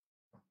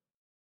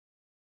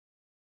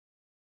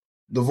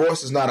the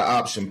Voice is Not an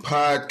Option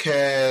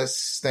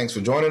podcast. Thanks for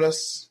joining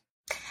us.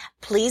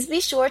 Please be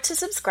sure to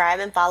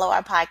subscribe and follow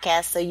our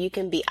podcast so you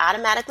can be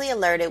automatically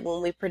alerted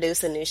when we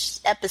produce a new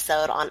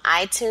episode on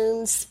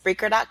iTunes,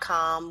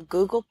 Spreaker.com,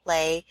 Google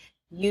Play,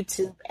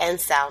 YouTube, and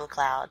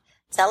SoundCloud.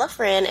 Tell a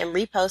friend and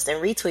repost and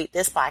retweet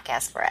this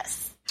podcast for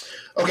us.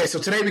 Okay, so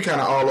today we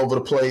kind of all over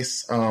the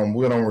place.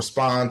 We're going to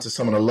respond to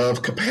some of the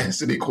love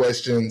capacity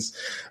questions.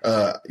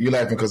 You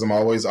laughing because I'm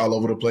always all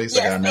over the place?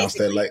 Yes, I announced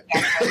that like...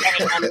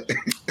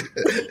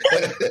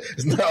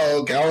 No,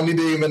 okay, I don't need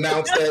to even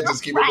announce that.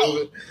 Just keep it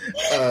moving.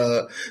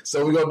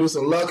 So we're going to do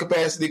some love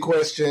capacity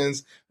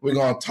questions. We're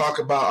going to talk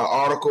about an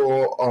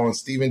article on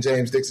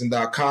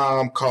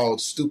StephenJamesDixon.com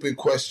called Stupid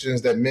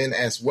Questions That Men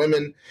Ask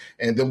Women.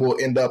 And then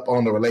we'll end up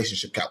on the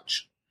relationship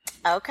couch.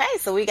 Okay,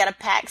 so we got a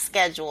packed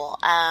schedule.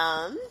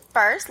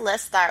 First,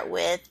 let's start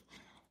with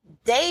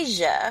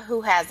Deja,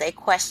 who has a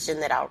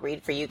question that I'll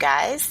read for you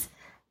guys.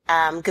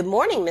 Good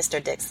morning,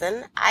 Mr.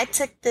 Dixon. I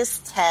took this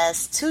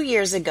test 2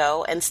 years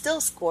ago and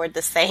still scored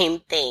the same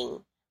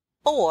thing.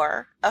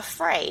 4,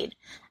 afraid.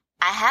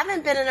 I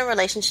haven't been in a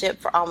relationship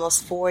for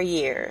almost 4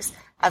 years.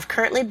 I've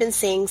currently been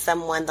seeing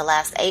someone the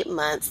last 8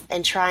 months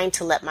and trying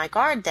to let my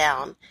guard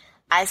down.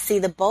 I see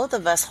the both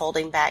of us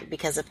holding back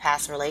because of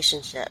past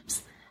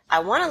relationships. I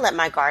want to let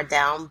my guard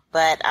down,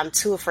 but I'm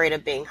too afraid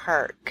of being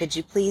hurt. Could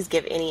you please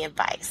give any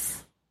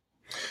advice?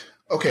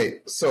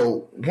 Okay,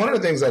 so one of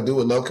the things I do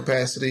with love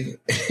capacity,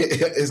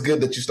 it's good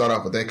that you start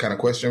off with that kind of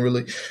question,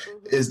 really,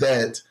 is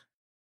that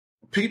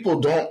people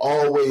don't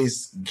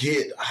always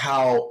get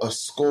how a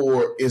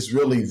score is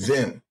really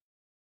them.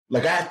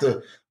 Like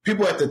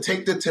people have to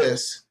take the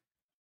test,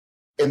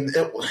 and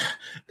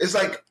it's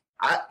like,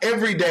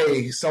 every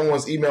day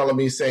someone's emailing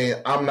me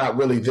saying, I'm not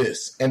really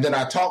this. And then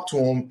I talk to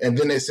them and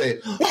then they say,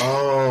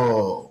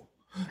 oh,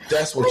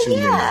 that's what you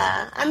mean.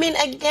 Yeah. I mean,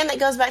 again, it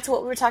goes back to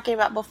what we were talking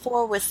about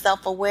before with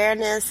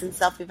self-awareness and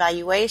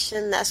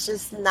self-evaluation. That's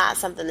just not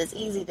something that's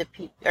easy to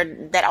or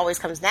that always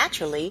comes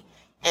naturally.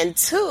 And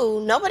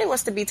 2, nobody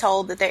wants to be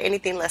told that they're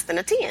anything less than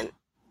a 10.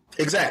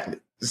 Exactly.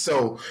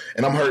 So,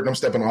 and I'm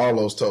stepping on all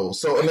those toes.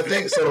 So, and the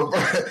thing, so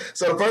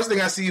the first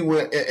thing I see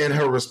in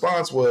her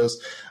response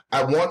was,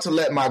 I want to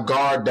let my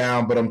guard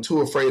down, but I'm too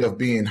afraid of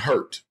being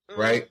hurt.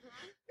 Right.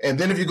 Mm-hmm. And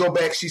then if you go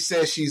back, she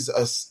says she's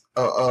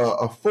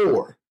a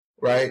 4.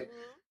 Right.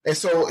 Mm-hmm. And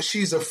so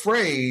she's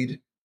afraid.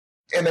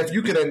 And if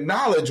you can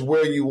acknowledge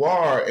where you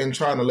are and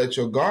trying to let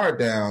your guard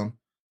down,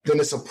 then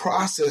it's a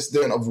process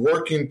then of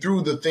working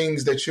through the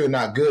things that you're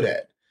not good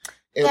at.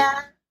 And,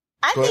 yeah.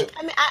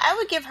 I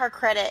would give her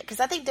credit because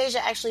I think Deja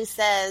actually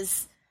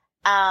says,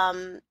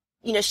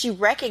 she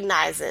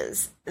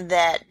recognizes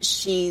that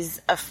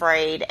she's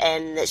afraid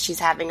and that she's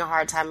having a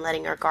hard time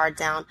letting her guard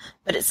down.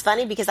 But it's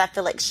funny because I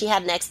feel like she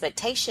had an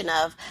expectation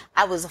of,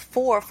 I was a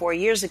 4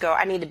 years ago.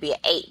 I need to be an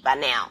 8 by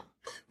now.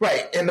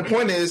 Right. And the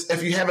point is,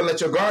 if you haven't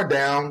let your guard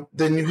down,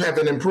 then you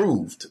haven't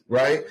improved.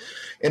 Right.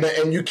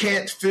 And you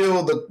can't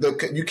feel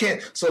you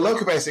can't. So love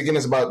capacity, again,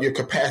 is about your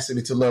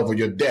capacity to love or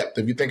your depth.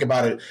 If you think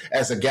about it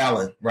as a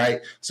gallon, right?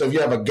 So if you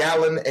have a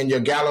gallon and your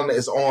gallon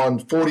is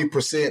on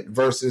 40%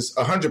 versus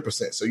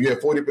 100%. So you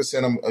have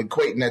 40%, I'm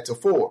equating that to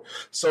 4.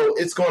 So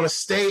it's going to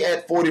stay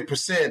at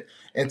 40%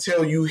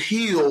 until you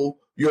heal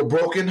your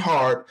broken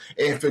heart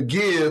and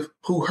forgive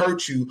who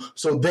hurt you.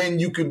 So then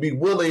you can be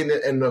willing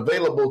and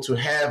available to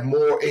have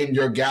more in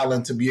your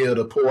gallon to be able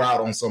to pour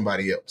out on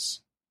somebody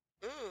else.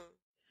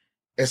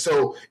 And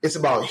so it's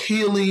about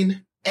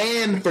healing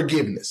and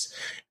forgiveness.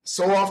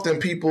 So often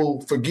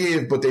people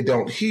forgive, but they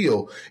don't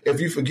heal. If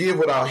you forgive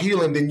without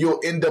healing, then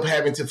you'll end up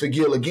having to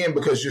forgive again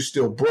because you're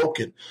still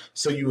broken.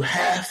 So you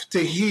have to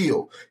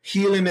heal.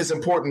 Healing is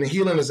important.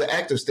 Healing is an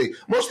active state.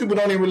 Most people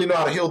don't even really know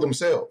how to heal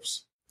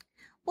themselves.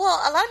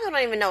 Well, a lot of people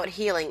don't even know what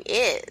healing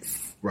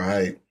is.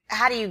 Right.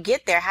 How do you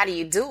get there? How do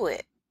you do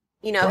it?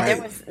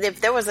 Right.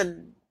 If there was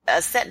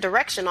a set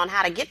direction on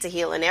how to get to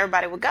healing,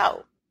 everybody would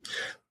go.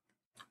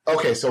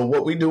 Okay, so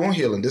what we do on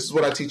healing, this is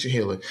what I teach in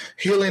healing.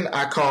 Healing,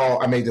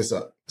 I made this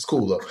up. It's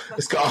cool though.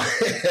 It's called,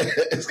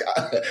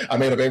 I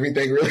made up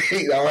everything really.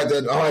 I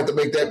don't have to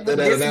make that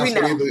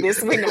announcement either.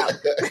 This we know.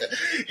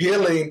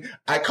 Healing,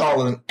 I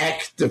call it an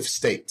active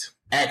state.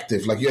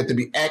 Active. Like you have to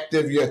be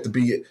active. You have to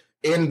be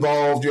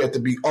involved. You have to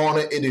be on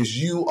it. It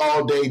is you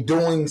all day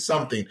doing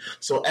something.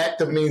 So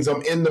active means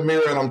I'm in the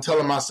mirror and I'm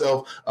telling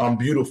myself I'm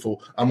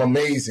beautiful. I'm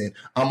amazing.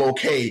 I'm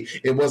okay.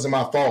 It wasn't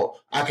my fault.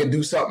 I can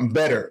do something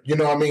better. You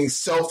know what I mean?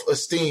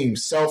 Self-esteem,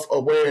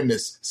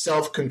 self-awareness,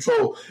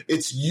 self-control.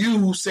 It's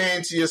you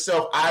saying to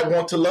yourself, I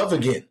want to love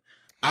again.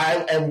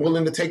 I am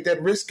willing to take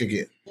that risk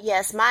again.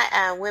 Yes,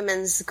 my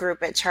women's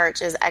group at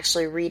church is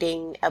actually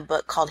reading a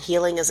book called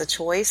Healing is a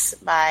Choice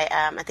by,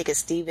 I think it's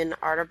Stephen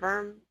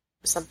Arterburn.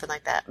 Something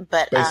like that.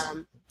 But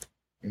I'm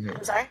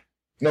sorry?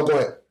 No, go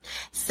ahead.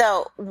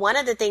 So one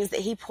of the things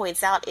that he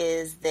points out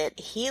is that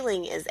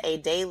healing is a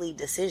daily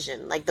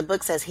decision. Like the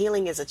book says,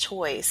 healing is a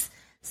choice.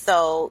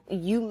 So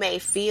you may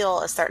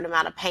feel a certain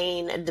amount of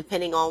pain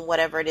depending on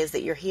whatever it is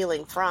that you're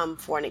healing from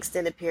for an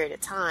extended period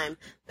of time,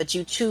 but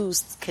you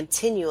choose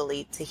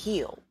continually to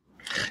heal.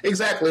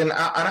 Exactly. And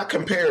I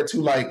compare it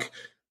to like,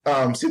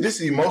 see,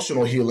 this is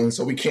emotional healing,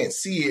 so we can't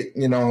see it,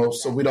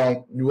 so we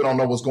don't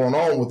know what's going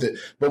on with it.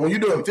 But when you're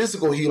doing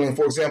physical healing,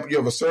 for example, you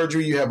have a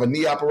surgery, you have a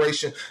knee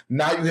operation,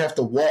 now you have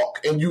to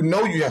walk, and you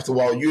have to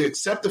walk. You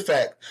accept the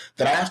fact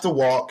that I have to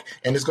walk,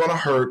 and it's going to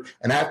hurt,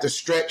 and I have to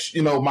stretch,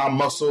 my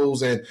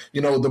muscles, and,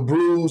 the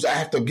bruise, I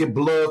have to get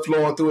blood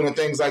flowing through it and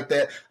things like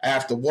that. I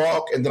have to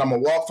walk, and then I'm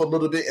going to walk for a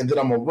little bit, and then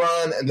I'm going to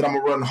run, and then I'm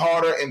going to run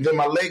harder, and then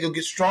my leg will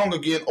get strong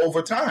again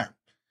over time.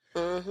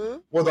 Mm-hmm.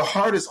 Well, the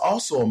heart is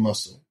also a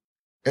muscle.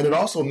 And it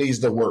also needs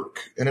to work.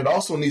 And it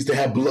also needs to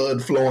have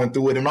blood flowing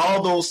through it and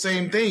all those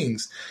same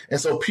things. And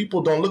so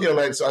people don't look at it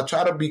like, so I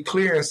try to be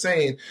clear in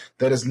saying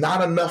that it's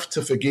not enough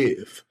to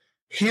forgive.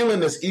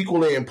 Healing is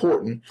equally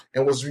important.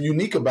 And what's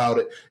unique about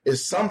it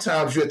is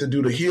sometimes you have to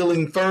do the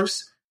healing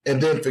first and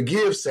then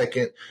forgive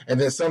second. And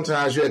then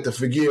sometimes you have to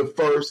forgive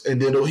first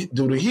and then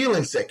do the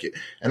healing second.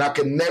 And I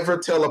can never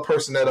tell a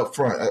person that up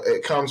front.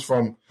 It comes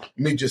from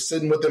me just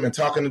sitting with them and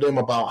talking to them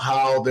about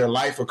how their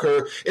life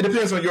occurred. It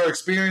depends on your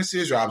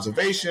experiences, your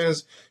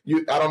observations.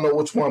 I don't know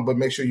which one, but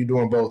make sure you're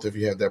doing both if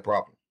you have that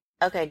problem.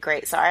 Okay,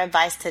 great. So our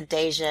advice to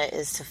Deja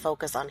is to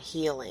focus on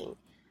healing.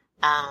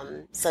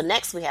 So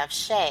next we have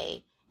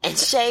Shay. And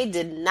Shay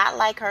did not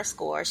like her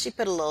score. She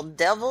put a little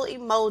devil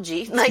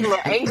emoji, like a little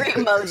angry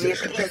emoji at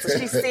the end, so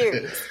she's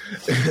serious.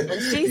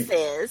 And she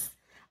says,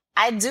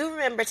 I do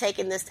remember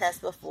taking this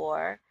test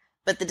before,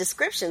 but the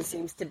description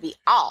seems to be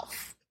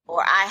off,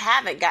 or I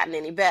haven't gotten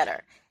any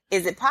better.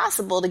 Is it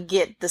possible to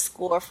get the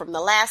score from the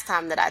last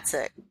time that I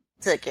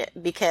took it?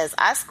 Because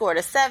I scored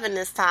a 7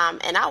 this time,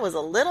 and I was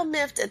a little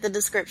miffed at the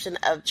description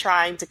of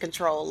trying to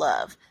control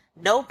love.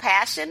 No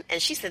passion,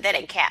 and she said that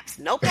in caps.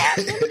 No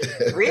passion?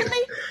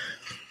 Really?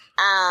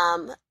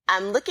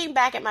 I'm looking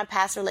back at my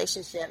past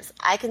relationships.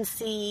 I can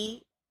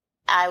see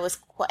I was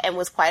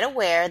quite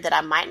aware that I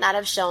might not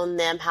have shown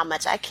them how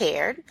much I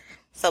cared.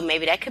 So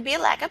maybe that could be a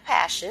lack of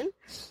passion.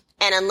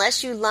 And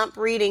unless you lump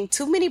reading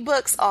too many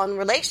books on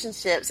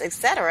relationships,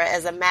 etc.,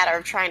 as a matter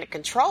of trying to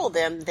control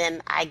them,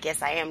 then I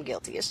guess I am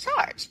guilty as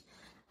charged.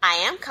 I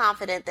am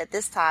confident that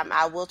this time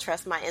I will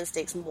trust my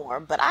instincts more,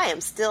 but I am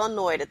still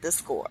annoyed at this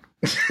score.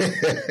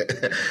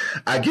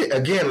 I get,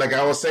 again, like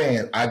I was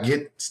saying, I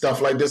get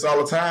stuff like this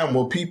all the time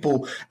where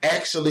people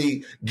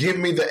actually give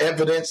me the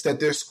evidence that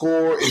their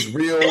score is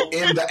real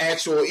in the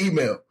actual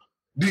email.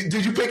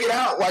 Did you pick it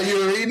out while you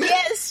were reading it?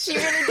 Yes, she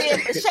really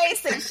did. But Shay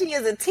said she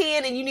is a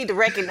 10 and you need to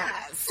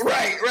recognize.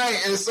 Right.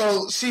 And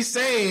so she's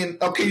saying,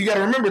 okay, you got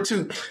to remember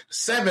too,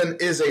 7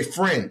 is a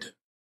friend.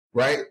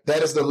 Right?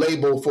 That is the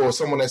label for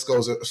someone that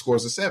scores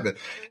a 7.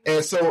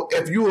 And so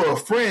if you are a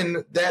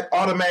friend, that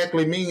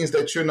automatically means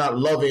that you're not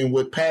loving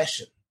with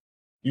passion.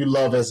 You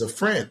love as a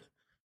friend.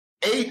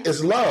 8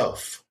 is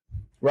love.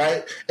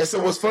 Right? And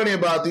so what's funny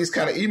about these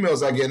kind of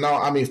emails I get,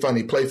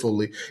 funny,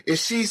 playfully,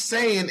 is she's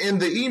saying in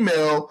the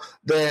email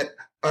that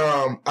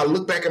I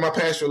look back at my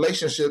past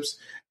relationships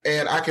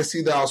and I can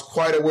see that I was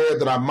quite aware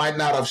that I might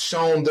not have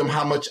shown them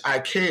how much I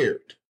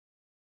cared.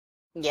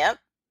 Yep.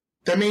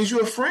 That means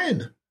you're a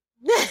friend.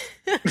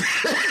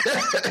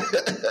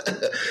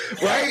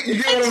 Right? You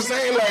get what I'm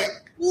saying? Like,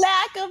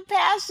 lack of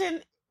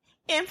passion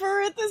in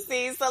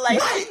parentheses. So like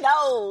right. She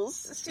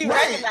knows. She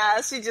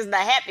recognized she's just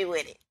not happy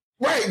with it.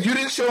 Right. You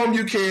didn't show them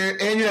you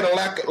cared and you had a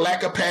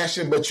lack of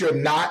passion, but you're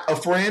not a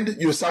friend.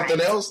 You're something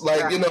else.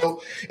 Like,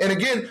 and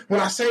again, when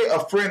I say a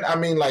friend, I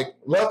mean like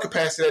love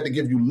capacity had to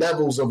give you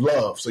levels of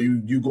love. So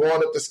you go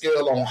on up the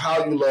scale on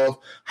how you love,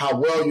 how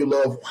well you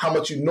love, how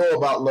much you know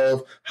about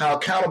love, how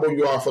accountable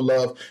you are for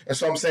love. And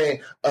so I'm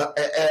saying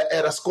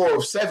at a score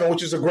of 7,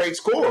 which is a great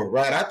score,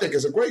 right? I think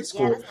it's a great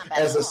score.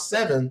 As a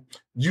 7,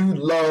 you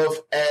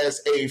love as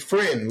a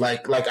friend.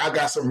 Like I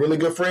got some really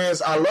good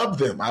friends. I love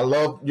them. I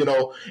love,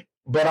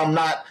 but I'm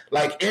not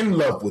like in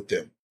love with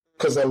them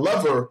because a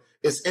lover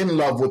is in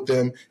love with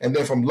them. And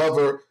then from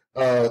lover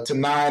to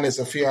 9 is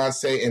a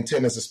fiance and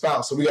 10 is a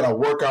spouse. So we got to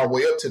work our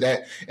way up to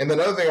that. And then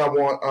the other thing I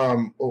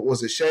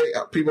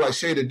want, people like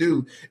Shay to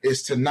do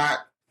is to not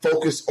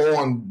focus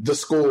on the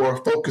score,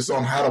 focus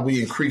on how do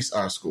we increase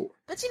our score.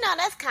 But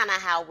that's kind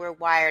of how we're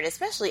wired,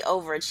 especially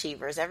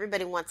overachievers.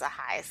 Everybody wants a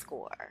high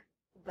score.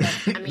 But,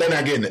 they're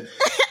not getting it.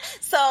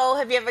 So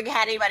have you ever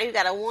had anybody who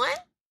got a 1?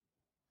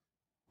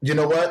 You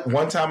know what?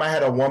 One time I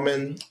had a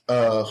woman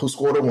who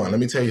scored a 1. Let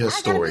me tell you her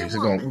story.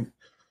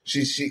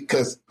 She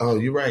because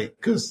you're right,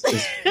 because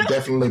it's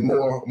definitely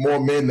more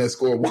men that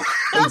score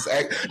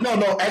 1s.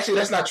 No, actually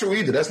that's not true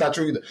either.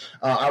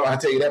 I'll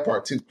tell you that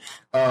part too.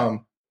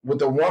 With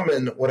the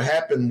woman, what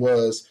happened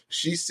was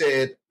she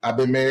said, I've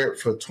been married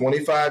for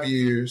 25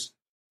 years.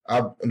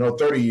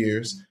 30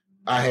 years.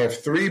 I have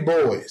 3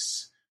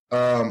 boys.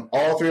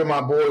 All 3 of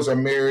my boys are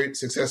married,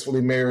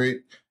 successfully married.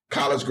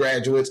 College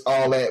graduates,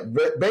 all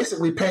that,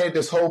 basically painted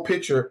this whole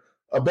picture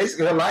of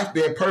basically her life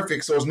being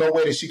perfect. So there's no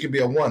way that she could be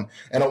a 1,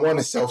 and a 1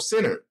 is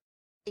self-centered.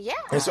 Yeah.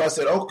 And so I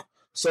said,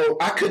 so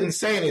I couldn't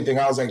say anything.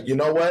 I was like, you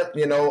know what?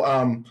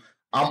 I'm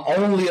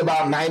only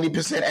about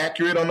 90%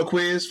 accurate on the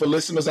quiz for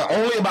listeners. I'm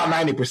only about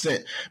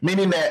 90%,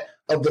 meaning that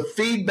of the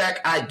feedback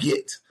I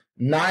get,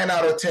 9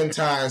 out of 10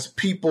 times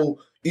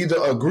people either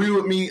agree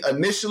with me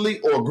initially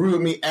or agree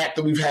with me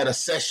after we've had a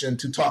session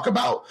to talk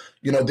about,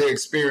 their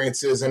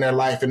experiences in their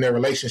life and their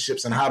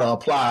relationships and how to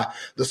apply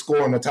the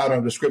score and the title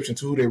and description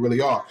to who they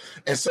really are.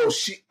 And so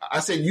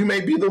I said, you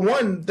may be the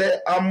one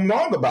that I'm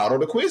wrong about or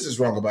the quiz is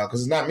wrong about,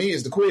 because it's not me,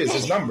 it's the quiz,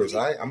 it's numbers,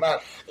 right? I'm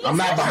not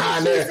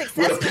behind there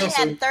with a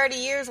pencil. Had 30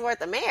 years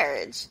worth of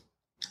marriage.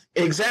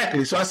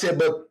 Exactly. So I said,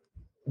 but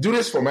do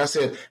this for me. I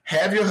said,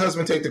 have your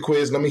husband take the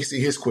quiz. Let me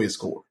see his quiz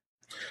score.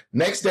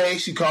 Next day,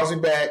 she calls me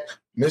back.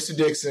 Mr.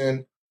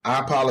 Dixon, I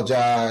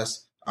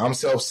apologize. I'm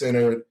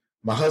self-centered.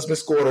 My husband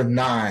scored a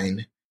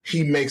 9.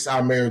 He makes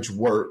our marriage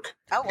work.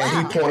 Oh, wow. And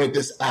he pointed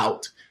this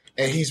out.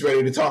 And he's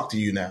ready to talk to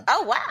you now.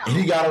 Oh, wow. And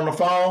he got on the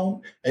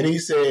phone and he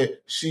said,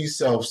 she's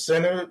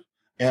self-centered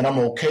and I'm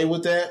okay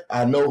with that.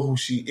 I know who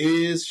she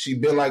is. She's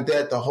been like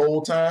that the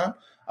whole time.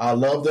 I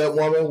love that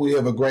woman. We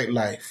have a great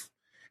life.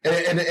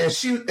 And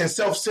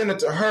self-centered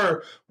to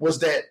her was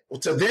that,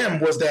 to them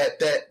was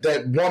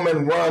that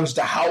woman runs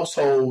the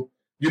household,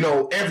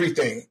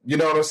 everything, you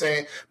know what I'm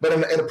saying? But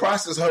in the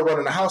process of her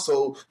running the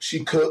household,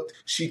 she cooked,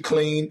 she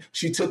cleaned,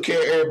 she took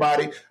care of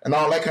everybody and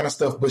all that kind of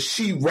stuff. But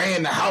she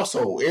ran the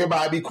household.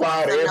 Everybody be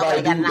quiet. So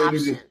everybody do what they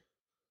do. Option.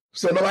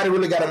 So nobody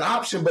really got an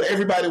option, but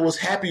everybody was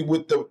happy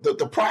with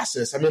the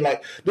process. I mean,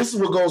 like, this is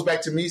what goes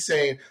back to me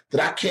saying that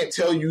I can't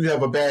tell you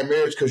have a bad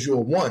marriage because you're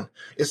a 1.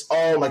 It's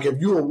all like if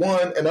you're a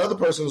 1 and the other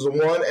person is a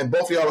 1 and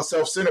both of y'all are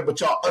self-centered, but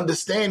y'all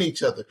understand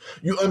each other.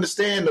 You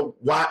understand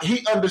why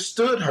he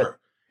understood her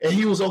and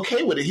he was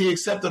okay with it. He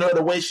accepted her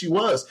the way she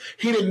was.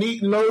 He didn't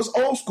need, this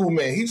old school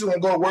man. He just gonna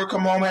go to work,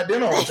 come home, have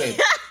dinner on the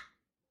table.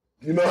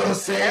 You know what I'm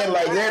saying?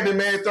 Like, they've been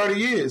married 30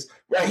 years.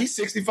 Right? He's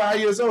 65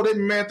 years old. They've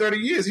been married 30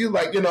 years. He was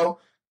like,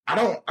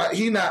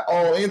 he's not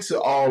all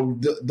into all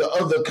the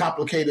other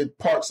complicated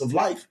parts of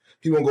life.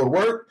 He won't go to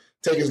work,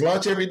 take his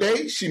lunch every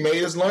day. She made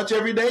his lunch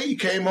every day. He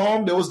came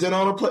home, there was dinner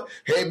on the plate.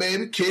 Hey,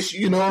 baby, kiss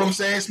you, you know what I'm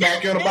saying?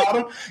 Smack you on the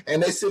bottom.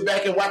 And they sit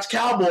back and watch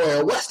Cowboy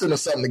or Western or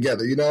something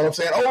together. You know what I'm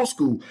saying? Old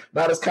school.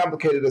 Not as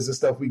complicated as the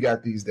stuff we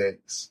got these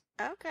days.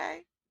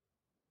 Okay.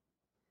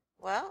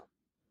 Well,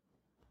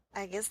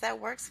 I guess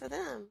that works for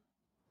them.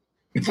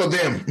 For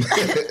them.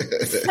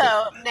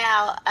 So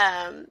now,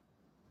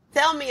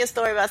 tell me a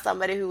story about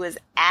somebody who was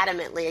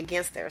adamantly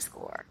against their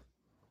score.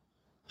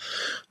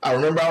 I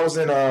remember I was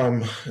in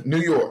New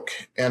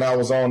York, and I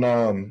was on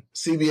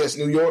CBS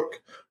New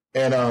York,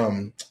 and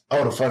I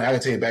can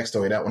tell you a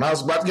backstory of that. When I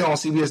was about to get on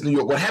CBS New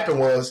York, what happened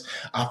was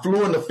I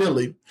flew into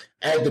Philly.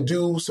 I had to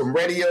do some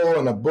radio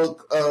and a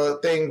book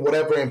thing,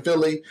 whatever, in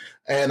Philly,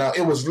 and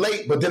it was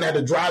late, but then I had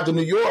to drive to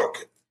New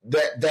York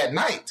that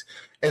night.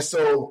 And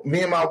so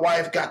me and my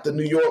wife got to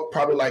New York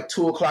probably like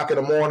 2 o'clock in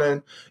the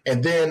morning.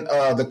 And then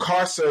the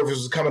car service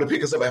was coming to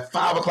pick us up at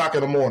 5 o'clock in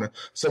the morning.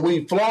 So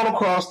we flown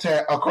across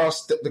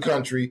the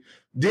country,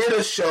 did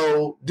a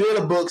show, did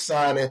a book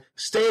signing,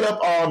 stayed up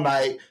all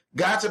night,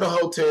 got to the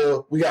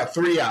hotel. We got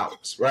 3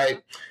 hours,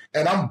 right?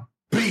 And I'm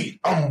beat.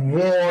 I'm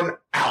worn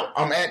out.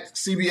 I'm at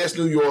CBS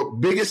New York,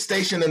 biggest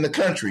station in the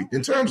country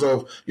in terms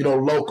of,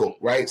 local,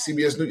 right?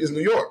 CBS is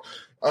New York.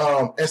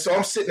 And so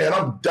I'm sitting there and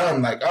I'm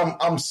done. Like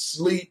I'm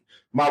asleep.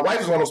 My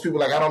wife is one of those people,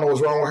 like, I don't know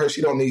what's wrong with her.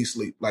 She don't need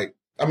sleep. Like,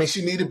 I mean,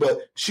 she needed,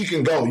 but she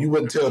can go. You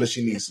wouldn't tell that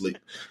she needs sleep.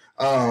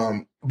 But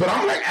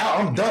I'm like,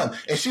 I'm done.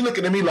 And she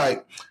looking at me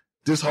like,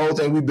 this whole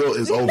thing we built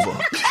is over.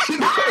 You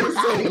know what I'm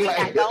saying?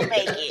 Like, don't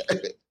make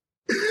it.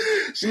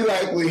 She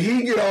like, when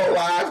he get on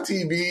live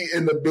TV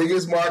in the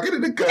biggest market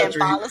in the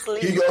country,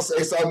 he gonna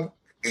say something.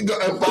 He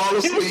gonna fall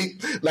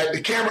asleep. Like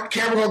the camera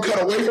gonna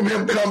cut away from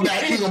him, come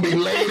back. He gonna be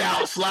laid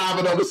out,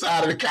 slobbing on the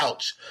side of the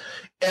couch.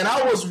 And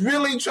I was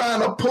really trying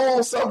to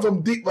pull something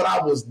from deep, but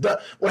I was done.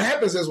 What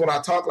happens is when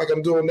I talk like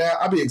I'm doing now,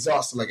 I'll be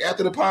exhausted. Like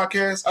after the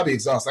podcast, I'll be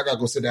exhausted. I got to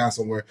go sit down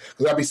somewhere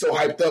because I'll be so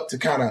hyped up to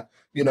kind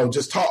of,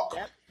 just talk,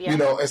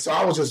 Yep. And so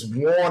I was just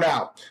worn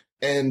out.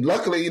 And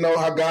luckily,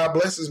 how God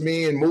blesses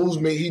me and moves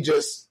me. He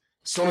just,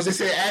 as soon as they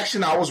say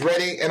action, I was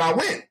ready and I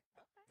went.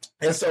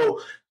 And so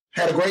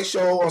had a great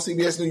show on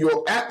CBS New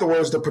York.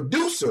 Afterwards, the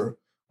producer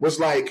was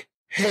like,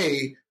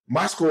 hey,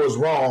 my score is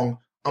wrong.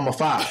 I'm a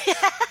 5.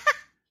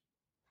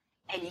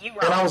 And you wrong.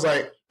 And I was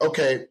like,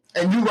 okay,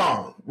 and you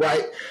wrong,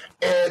 right?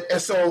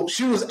 And so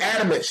she was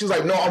adamant. She was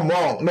like, no, I'm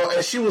wrong. No,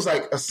 and she was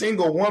like a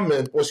single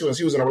woman. Well, she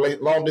was in a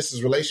long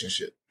distance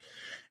relationship.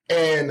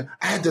 And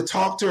I had to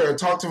talk to her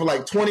for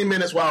like 20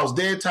 minutes while I was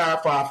dead tired.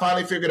 I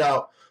finally figured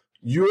out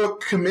you're a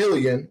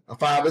chameleon. A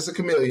 5 is a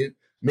chameleon,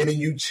 meaning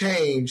you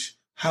change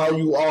how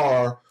you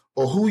are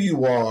or who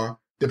you are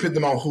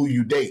depending on who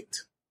you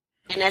date.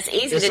 And that's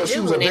easy to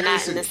do when they're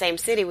not in the same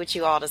city with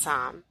you all the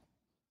time.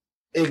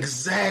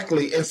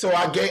 Exactly. And so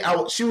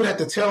she would have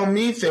to tell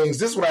me things.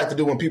 This is what I have to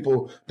do when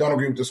people don't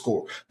agree with the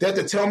score. They have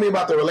to tell me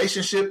about the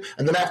relationship,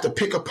 and then I have to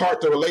pick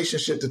apart the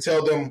relationship to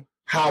tell them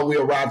how we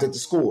arrived at the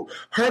score.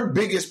 Her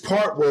biggest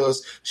part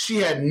was she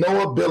had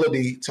no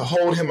ability to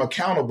hold him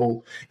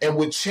accountable and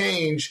would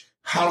change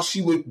how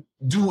she would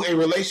do a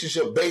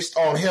relationship based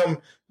on him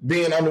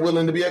being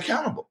unwilling to be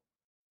accountable.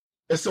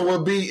 And so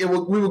we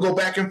would go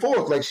back and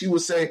forth. Like she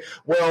would say,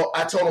 well,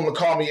 I told him to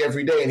call me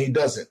every day and he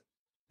doesn't.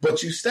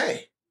 but you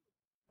stay,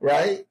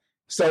 right?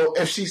 So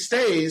if she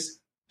stays,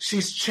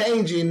 she's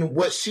changing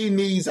what she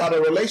needs out of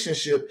a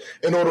relationship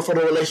in order for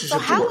the relationship to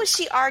work. So how was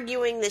she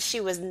arguing that she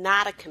was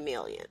not a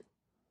chameleon?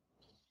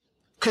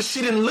 Because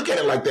she didn't look at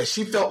it like that.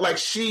 She felt like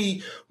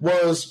she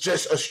was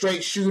just a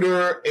straight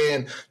shooter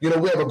and, we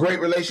have a great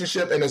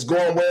relationship and it's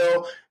going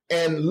well.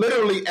 And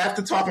literally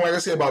after talking, like I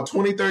said, about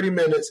 20, 30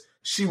 minutes,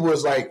 she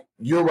was like,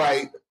 you're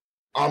right.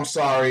 I'm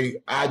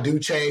sorry. I do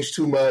change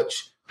too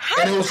much.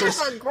 How and do it was you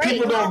just, have a great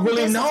people don't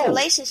really know.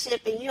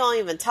 Relationship and you don't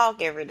even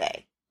talk every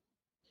day?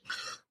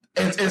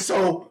 And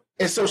so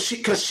she,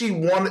 because she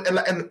wanted,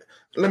 and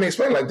let me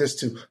explain like this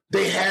too.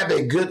 They have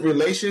a good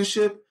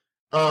relationship,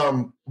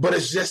 but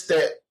it's just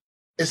that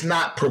it's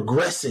not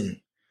progressing.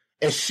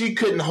 And she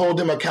couldn't hold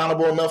him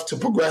accountable enough to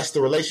progress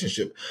the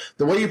relationship.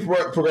 The way you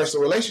progress the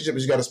relationship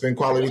is you got to spend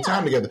quality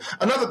time together.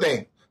 Another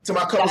thing, to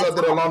my couples out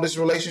there in a long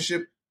distance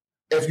relationship,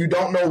 if you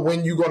don't know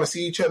when you're going to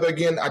see each other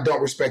again, I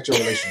don't respect your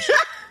relationship.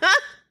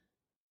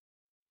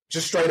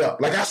 Just straight up.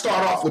 Like I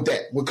start off with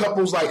that. With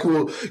couples like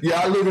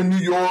I live in New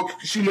York,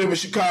 she live in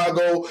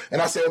Chicago,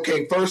 and I say,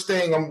 okay, first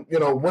thing, when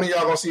are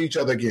y'all gonna see each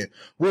other again?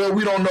 Well,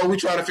 we don't know. We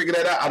trying to figure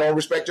that out. I don't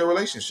respect your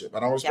relationship. I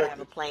don't respect. You gotta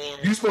have a plan.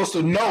 You're supposed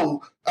to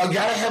know. I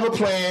gotta have a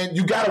plan.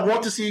 You gotta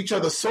want to see each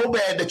other so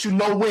bad that you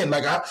know when.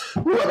 Like I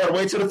gotta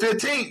wait till the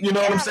 15th. You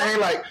know what I'm saying?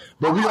 Like,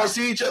 but we gonna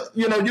see each other.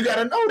 You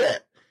gotta know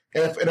that.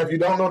 And if you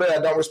don't know that,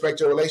 I don't respect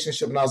your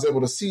relationship. And I was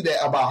able to see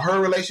that about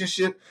her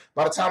relationship.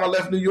 By the time I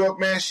left New York,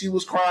 man, she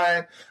was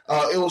crying.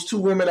 It was 2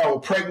 women that were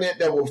pregnant,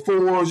 that were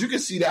 4s. You can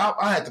see that.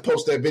 I had to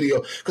post that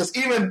video. Because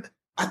even,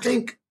 I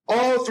think,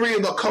 all 3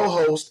 of the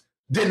co-hosts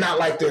did not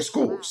like their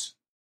scores.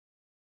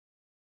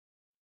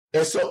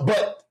 And so,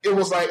 but it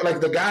was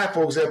like the guy,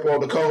 for example,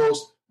 the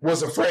co-host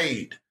was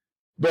afraid.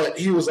 But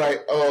he was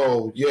like,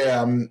 oh,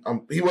 yeah,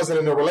 he wasn't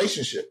in a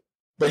relationship.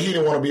 But he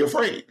didn't want to be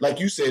afraid. Like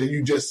you said,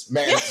 you just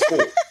mad at school.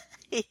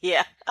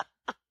 Yeah.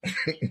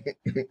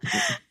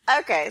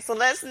 Okay, so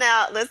let's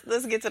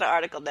get to the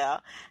article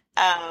now.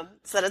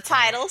 So the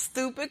title: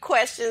 Stupid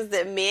Questions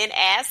That Men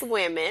Ask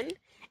Women.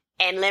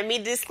 And let me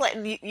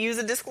use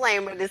a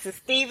disclaimer. This is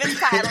Steven's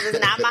title. This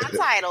is not my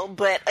title.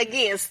 But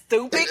again,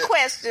 stupid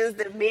questions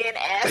that men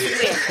ask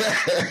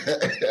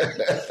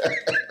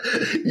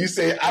women. You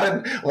say,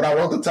 when I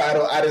wrote the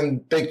title, I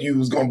didn't think you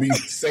was going to be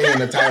saying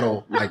the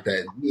title like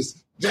that.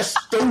 Just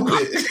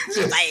stupid.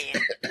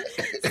 Man.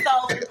 So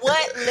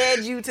what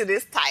led you to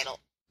this title?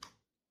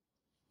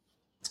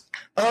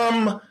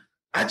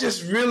 I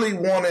just really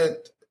wanted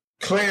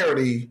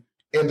clarity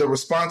in the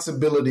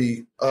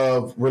responsibility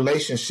of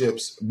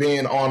relationships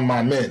being on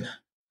my men.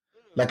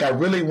 Like I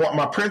really want,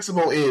 my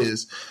principle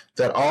is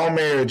that all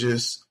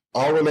marriages,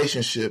 all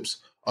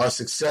relationships are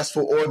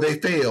successful or they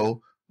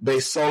fail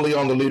based solely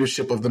on the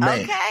leadership of the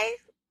man.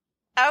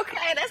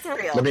 Okay, that's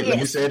real. Let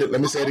me say it. Let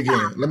me say it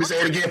again. Let me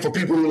say it again for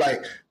people who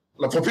like,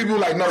 no,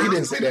 he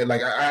didn't say that.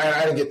 Like,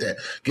 I didn't get that.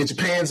 Get your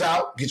pens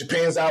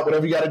out,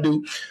 whatever you got to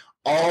do.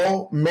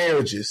 All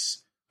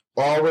marriages,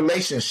 all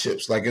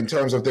relationships, like in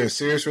terms of their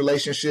serious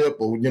relationship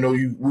or,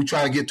 we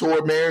trying to get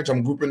toward marriage,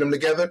 I'm grouping them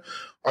together,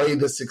 are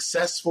either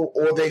successful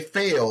or they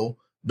fail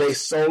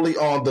based solely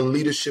on the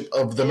leadership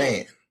of the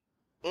man.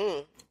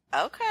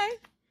 Okay.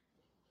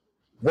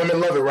 Women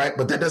love it, right?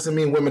 But that doesn't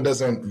mean women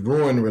doesn't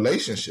ruin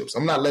relationships.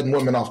 I'm not letting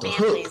women off the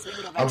hook.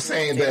 I'm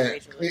saying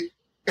that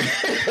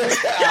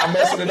I'm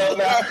messing it up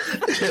now.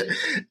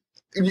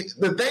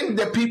 The thing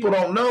that people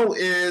don't know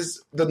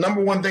is the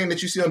number one thing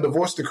that you see on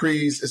divorce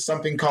decrees is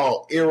something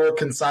called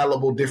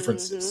irreconcilable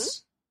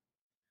differences,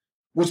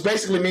 which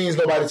basically means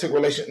nobody took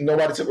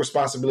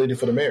responsibility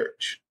for the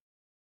marriage,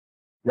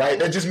 right?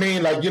 That just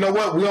means like, you know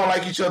what? We don't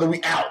like each other.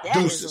 We out. That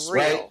Deuces,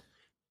 right?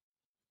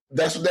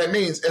 That's what that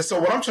means. And so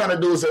what I'm trying to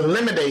do is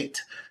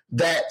eliminate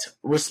that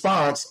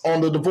response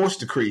on the divorce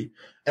decree.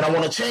 And I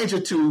want to change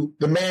it to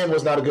the man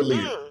was not a good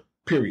leader,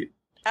 period.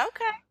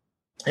 Okay.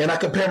 And I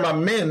compare my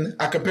men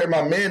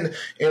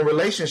in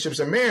relationships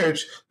and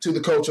marriage to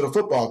the coach of the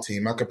football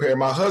team. I compare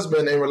my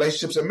husband in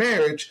relationships and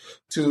marriage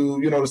to,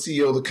 the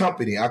CEO of the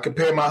company. I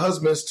compare my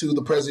husbands to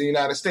the president of the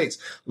United States.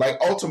 Like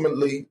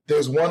ultimately,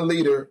 there's one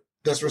leader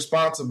that's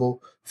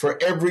responsible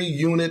for every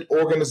unit,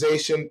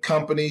 organization,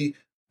 company,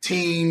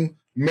 team,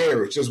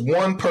 marriage. There's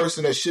one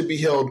person that should be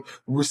held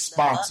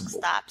responsible. The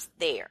buck stops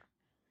there.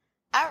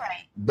 All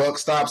right. Buck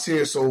stops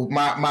here. So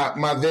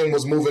my then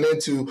was moving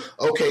into,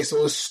 okay,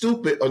 so it's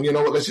stupid. Or you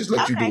know what? Let's just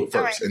let you do it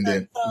first. Right. And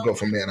then we'll go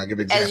from there. And I'll give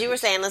examples. As you were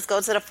saying, let's go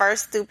to the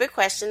first stupid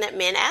question that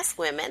men ask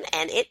women.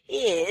 And it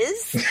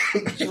is,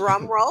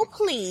 drum roll,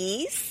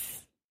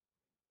 please.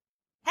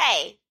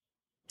 Hey.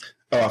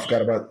 Oh, I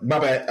forgot about, my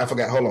bad. I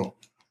forgot. Hold on.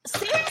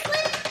 Seriously?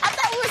 I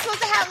thought we were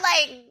supposed to have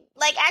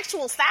like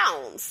actual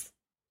sounds.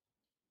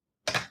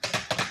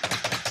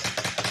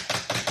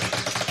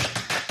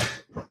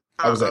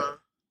 How was that?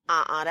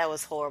 That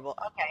was horrible.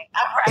 Okay,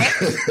 all right.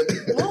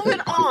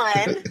 Moving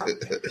on.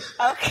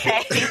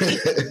 Okay,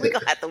 we're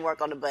gonna have to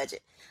work on the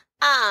budget.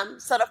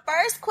 So the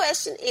first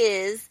question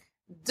is,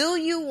 do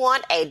you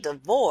want a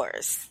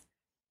divorce?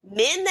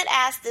 Men that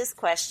ask this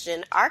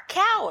question are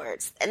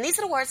cowards. And these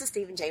are the words of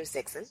Stephen James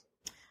Dixon.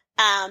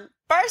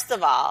 First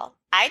of all,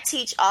 I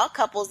teach all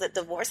couples that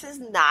divorce is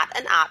not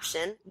an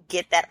option.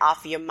 Get that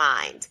off your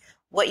mind.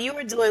 What you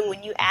are doing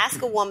when you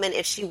ask a woman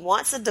if she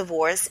wants a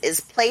divorce is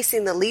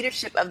placing the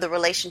leadership of the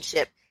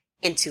relationship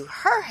into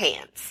her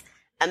hands.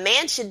 A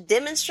man should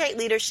demonstrate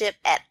leadership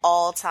at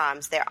all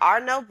times. There are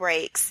no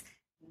breaks.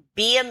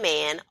 Be a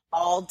man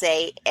all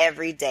day,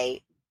 every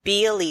day.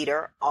 Be a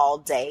leader all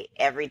day,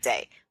 every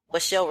day.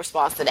 What's your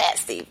response to that,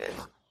 Stephen?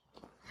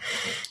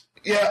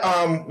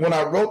 Yeah, when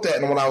I wrote that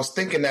and when I was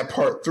thinking that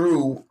part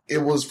through, it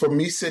was for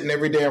me sitting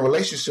every day in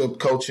relationship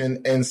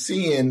coaching and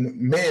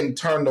seeing men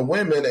turn to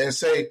women and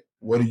say,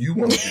 what do you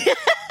want to do?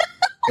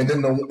 And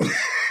then and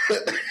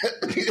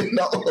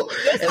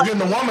then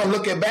the woman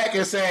looking back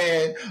and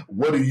saying,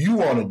 what do you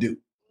want to do?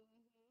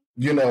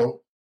 You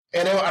know,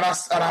 and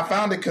I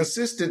found it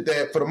consistent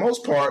that for the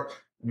most part,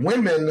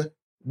 women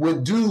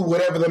would do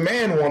whatever the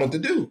man wanted to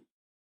do.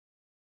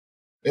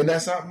 Isn't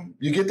that something?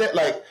 You get that?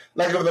 Like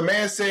if the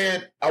man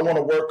said, I want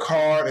to work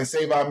hard and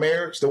save our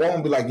marriage, the woman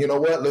would be like, you know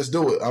what? Let's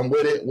do it. I'm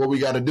with it. What we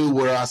got to do,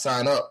 where do I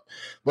sign up?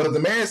 But if the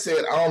man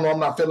said, I don't know, I'm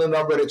not feeling it,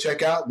 I'm ready to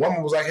check out,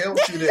 woman was like, hell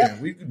with you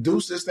then. We could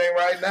deuce this thing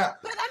right now.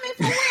 But I mean,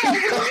 for real,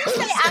 when you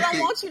say, I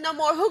don't want you no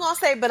more, who gonna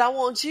say, but I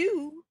want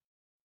you?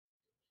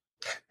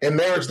 In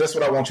marriage, that's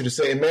what I want you to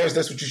say. In marriage,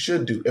 that's what you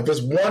should do. If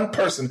it's one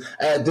person,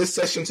 I had this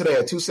session today, I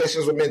had 2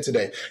 sessions with men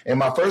today. In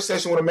my first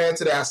session with a man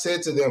today, I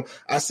said to them,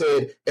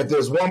 if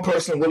there's one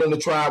person willing to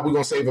try, we're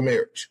going to save a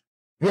marriage.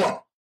 One.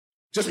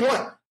 Just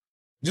one.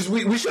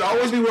 We should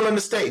always be willing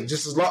to stay.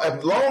 Just as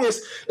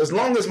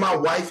long as my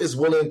wife is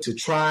willing to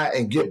try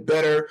and get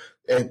better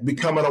at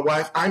becoming a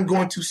wife, I'm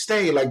going to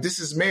stay. Like, this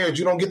is marriage.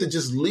 You don't get to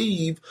just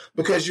leave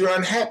because you're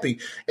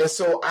unhappy. And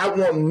so I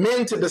want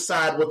men to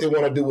decide what they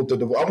want to do with the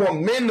divorce. I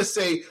want men to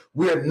say,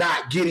 we're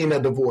not getting a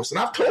divorce. And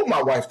I've told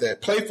my wife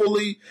that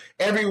playfully,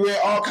 everywhere,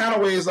 all kind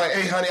of ways. Like,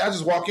 hey, honey, I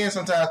just walk in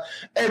sometimes.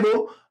 Hey,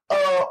 boo,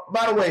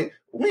 by the way,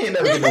 we ain't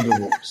never getting a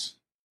divorce.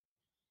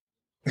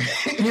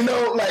 You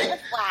know, like, wow.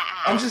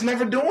 I'm just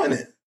never doing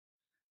it.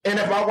 And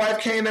if my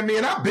wife came to me,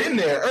 and I've been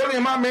there early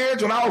in my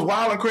marriage when I was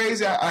wild and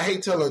crazy, I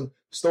hate telling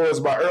stories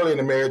about early in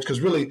the marriage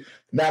because really,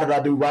 now that I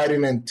do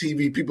writing and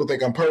TV, people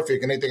think I'm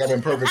perfect and they think I've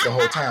been perfect the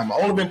whole time.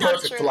 I've only been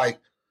perfect for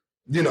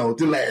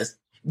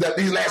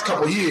these last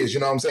couple of years,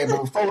 you know what I'm saying?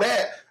 But before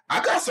that,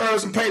 I got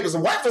served some papers. The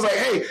wife was like,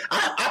 hey,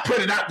 I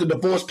printed out the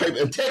divorce paper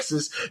in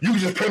Texas. You can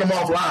just print them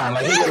offline.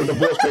 Like, here are the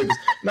divorce papers.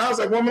 And I was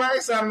like, woman, I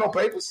ain't signing no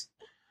papers.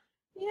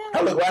 Yeah.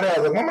 I look right at her. I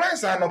was like, woman, I ain't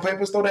signing no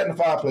papers. Throw that in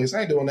the fireplace.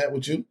 I ain't doing that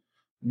with you.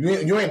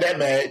 You ain't that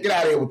mad. Get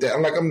out of here with that.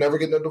 I'm like, I'm never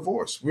getting a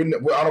divorce. I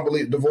don't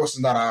believe divorce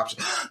is not an option.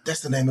 That's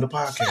the name of the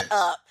podcast. Shut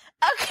up.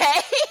 Okay.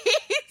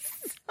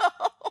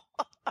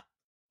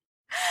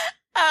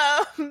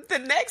 So, the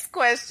next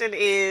question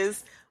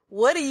is,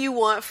 what do you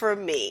want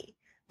from me?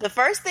 The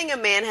first thing a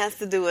man has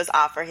to do is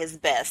offer his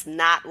best,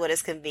 not what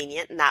is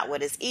convenient, not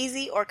what is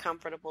easy or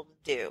comfortable to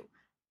do.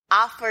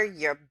 Offer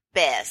your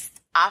best.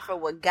 Offer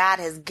what God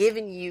has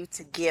given you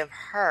to give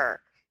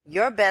her.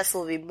 Your best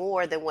will be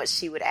more than what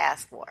she would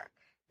ask for.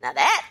 Now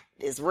that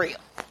is real.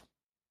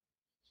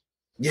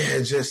 Yeah,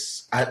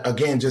 just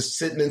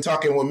sitting and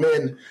talking with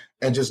men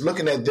and just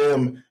looking at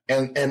them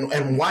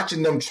and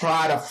watching them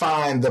try to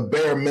find the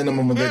bare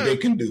minimum that they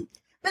can do.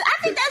 But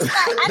I think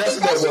that's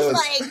just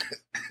like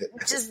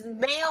just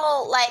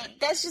male, like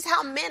that's just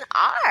how men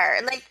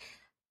are. Like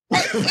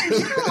in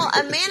general,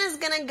 a man is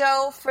gonna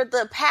go for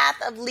the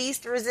path of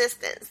least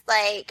resistance.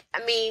 Like,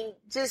 I mean,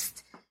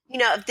 just, you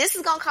know, if this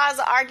is gonna cause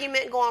an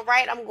argument going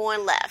right, I'm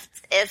going left.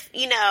 If,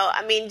 you know,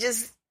 I mean,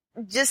 just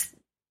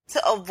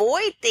to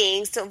avoid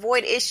things, to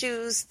avoid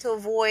issues, to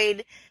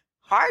avoid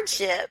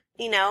hardship,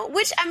 you know,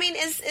 which I mean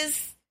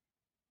is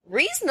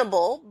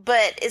reasonable,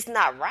 but it's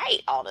not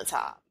right all the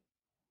time.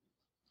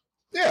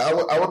 Yeah,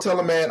 I would tell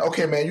a man,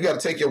 okay, man, you got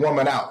to take your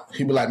woman out.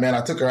 He'd be like, man,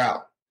 I took her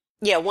out.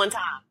 Yeah, one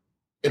time.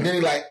 And then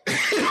he like,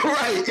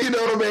 right, you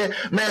know what I mean?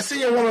 Man,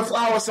 send your woman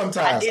flowers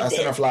sometimes. I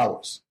send her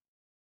flowers.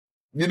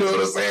 You know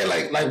what I'm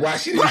saying? Like why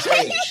she didn't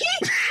change.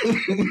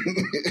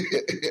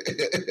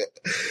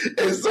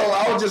 And so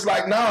I was just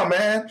like, nah,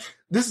 man,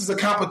 this is a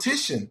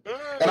competition.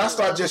 And I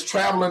start just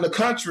traveling the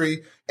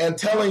country and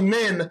telling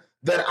men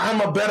that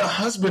I'm a better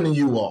husband than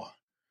you are.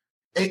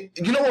 And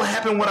you know what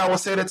happened when I would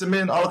say that to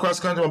men all across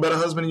the country, I'm a better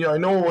husband than you are?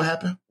 You know what would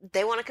happen?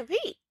 They want to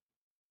compete.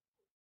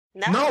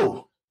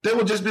 No. They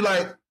would just be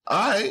like,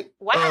 all right.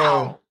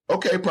 Wow.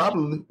 Okay,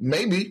 probably.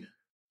 Maybe.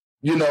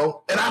 You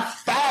know, and I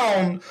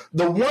found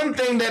the one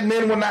thing that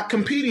men were not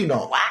competing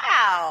on.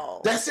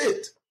 Wow. That's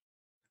it.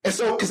 And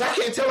so, because I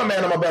can't tell a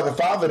man I'm a better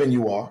father than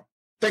you are.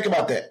 Think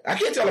about that. I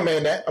can't tell a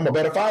man that I'm a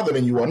better father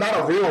than you are. Not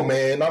a real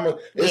man. Some,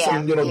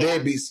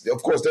 deadbeats.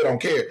 Of course, they don't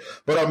care.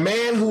 But a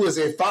man who is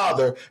a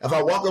father, if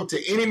I walk up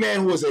to any man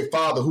who is a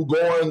father, who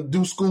go and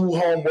do school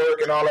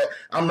homework and all that,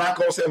 I'm not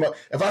going to say,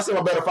 if I say I'm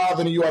a better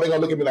father than you are, they're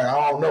going to look at me like,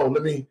 I don't know.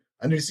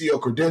 I need to see your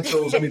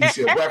credentials. I need to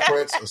see a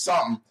reference or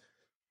something.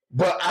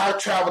 But I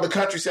travel the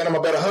country saying I'm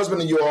a better husband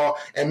than you are,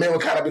 and men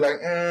would kind of be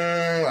like,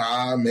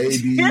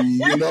 maybe,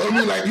 you know what I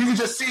mean? Like, you can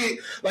just see it.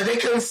 Like, they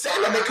couldn't say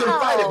it, they couldn't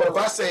fight it. But if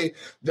I say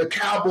the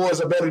Cowboys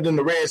are better than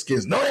the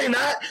Redskins, no, they're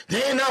not.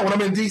 They ain't not when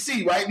I'm in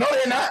D.C., right? No,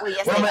 they're not. Well,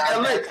 yes, when I'm in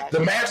L.A., the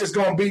Mavs is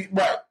going to beat,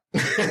 right?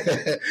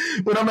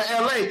 When I'm in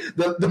LA,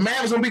 the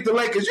Mavs gonna beat the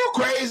Lakers. You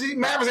crazy?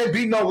 Mavs ain't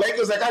beating no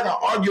Lakers. Like, I can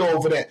argue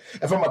over that.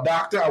 If I'm a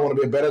doctor, I want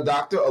to be a better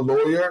doctor, a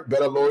lawyer,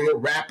 better lawyer,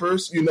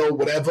 rappers, you know,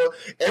 whatever.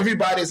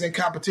 Everybody's in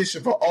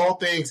competition for all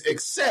things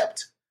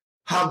except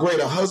how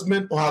great a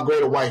husband or how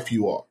great a wife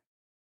you are.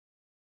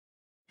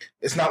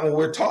 It's not what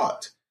we're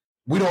taught.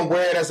 We don't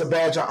wear it as a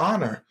badge of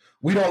honor.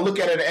 We don't look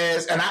at it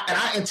as, and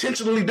I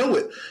intentionally do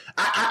it.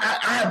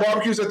 I have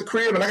barbecues at the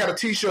crib, and I got a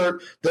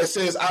T-shirt that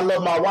says "I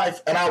love my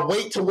wife," and I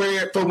wait to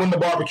wear it for when the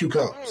barbecue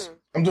comes.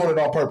 I'm doing it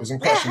on purpose. I'm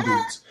crushing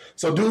dudes.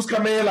 So dudes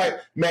come in like,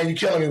 "Man, you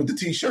killing me with the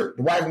T-shirt."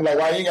 The wife is like,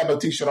 "Why you ain't got no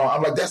T-shirt on?"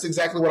 I'm like, "That's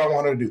exactly what I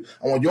want her to do.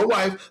 I want your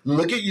wife to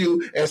look at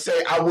you and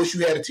say, I wish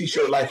you had a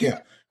T-shirt like him.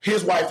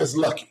 His wife is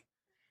lucky."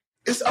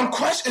 It's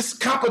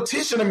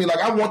competition to me. Like,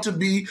 I want to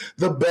be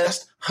the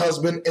best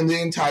husband in the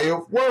entire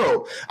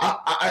world.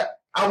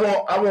 I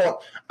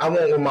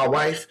want when my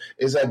wife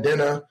is at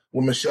dinner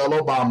with Michelle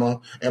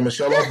Obama and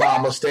Michelle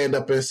Obama stand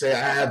up and say,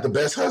 "I have the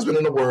best husband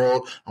in the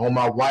world." I want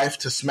my wife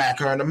to smack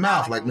her in the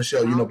mouth like,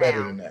 "Michelle, you know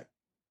better than that.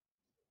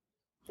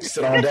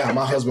 Sit on down.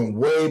 My husband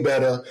way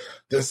better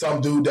than some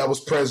dude that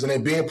was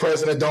president. Being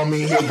president don't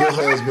mean he's a good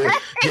husband.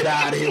 Get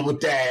out of here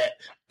with that."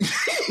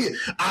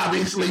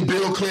 Obviously,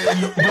 Bill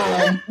Clinton,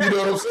 boom, you know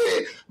what I'm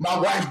saying? My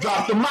wife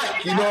dropped the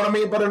mic, you know what I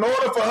mean? But in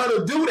order for her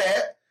to do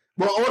that,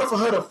 in order for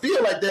her to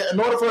feel like that, in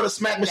order for her to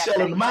smack Michelle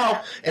in the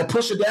mouth and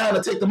push her down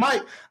and take the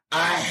mic,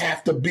 I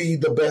have to be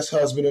the best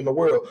husband in the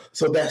world.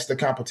 So that's the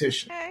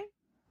competition.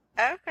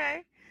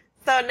 Okay.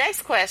 So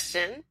next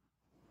question.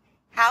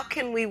 How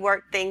can we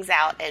work things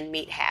out and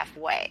meet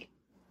halfway?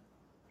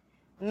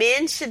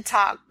 Men should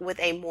talk with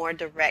a more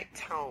direct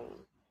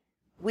tone.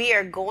 We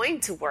are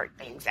going to work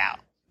things out.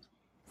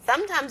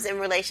 Sometimes in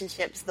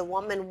relationships, the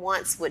woman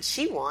wants what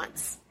she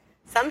wants.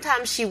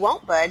 Sometimes she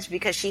won't budge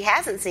because she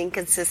hasn't seen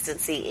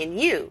consistency in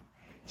you.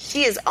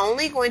 She is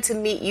only going to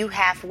meet you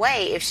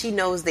halfway if she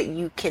knows that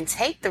you can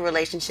take the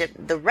relationship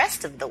the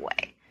rest of the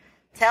way.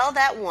 Tell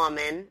that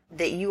woman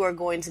that you are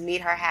going to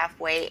meet her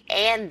halfway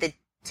and that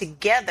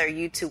together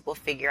you two will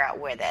figure out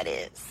where that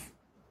is.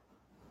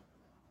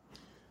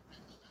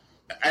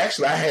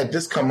 Actually, I had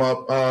this come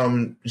up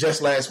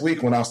just last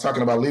week when I was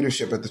talking about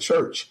leadership at the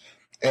church.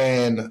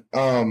 And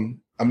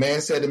a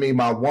man said to me,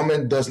 "My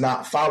woman does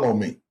not follow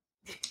me."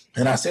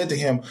 And I said to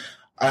him,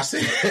 I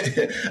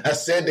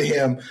said to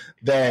him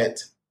that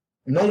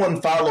no one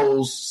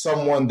follows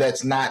someone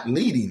that's not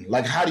leading.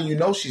 Like, how do you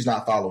know she's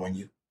not following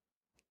you?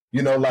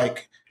 You know,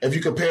 like, if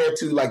you compare it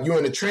to, like, you're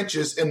in the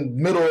trenches in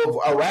the middle of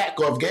Iraq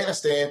or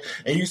Afghanistan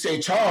and you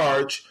say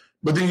charge,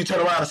 but then you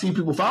turn around and see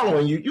people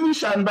following you, you be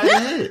shouting by your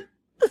head.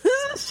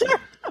 Sure.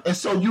 And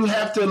so you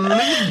have to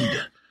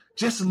lead.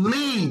 Just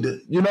lead,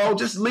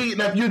 just lead.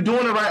 And if you're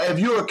doing it right, if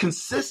you're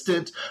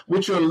consistent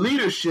with your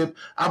leadership,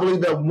 I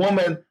believe that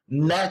woman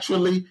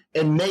naturally,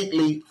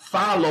 innately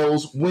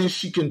follows when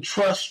she can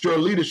trust your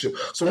leadership.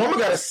 So woman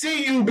got to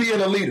see you being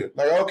a leader.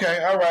 Like,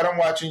 okay, all right, I'm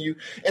watching you.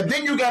 And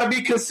then you got to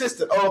be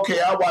consistent. Okay,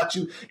 I watch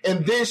you.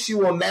 And then she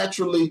will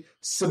naturally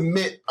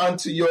submit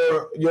unto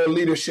your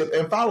leadership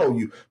and follow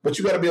you. But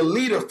you got to be a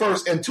leader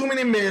first. And too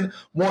many men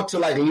want to,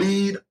 like,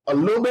 lead a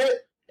little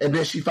bit, and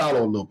then she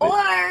follow a little bit.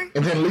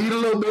 And then lead a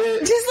little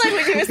bit. Just like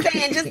what you were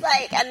saying, just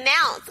like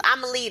announce,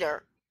 I'm a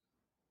leader.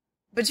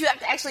 But you have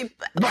to actually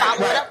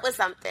follow it up with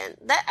something.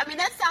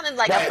 That sounded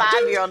like a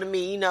 5-year-old to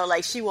me,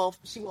 like she won't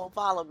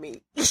follow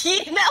me.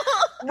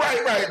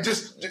 Right.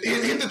 Just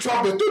hit the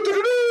trumpet.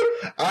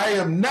 I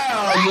am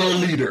now your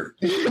leader.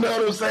 You know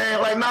what I'm saying?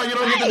 Like, no, you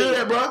don't get to do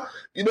that, bro.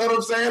 You know what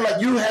I'm saying?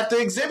 Like, you have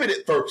to exhibit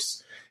it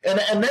first. And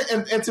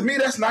to me,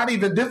 that's not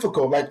even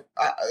difficult. Like,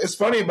 it's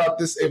funny about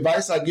this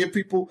advice I give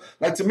people.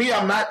 Like, to me,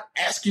 I'm not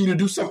asking you to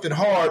do something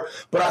hard,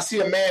 but I see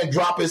a man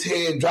drop his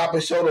head, drop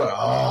his shoulder. Like,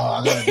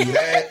 I gotta do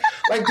that.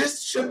 Like,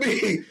 this should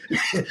be,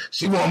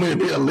 she want me to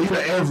be a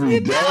leader every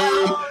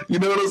day. You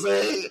know what I'm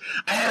saying?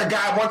 I had a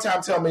guy one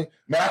time tell me,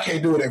 "Man, I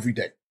can't do it every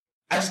day.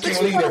 I just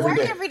can't lead every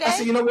day." I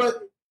said, "You know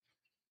what?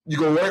 You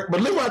gonna work?" But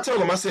look what I told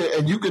him. I said,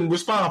 and you can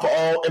respond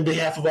in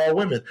behalf of all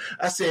women.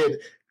 I said,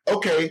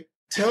 okay,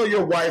 tell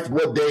your wife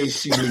what days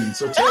she leads.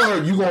 So tell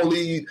her you're going to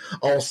lead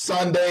on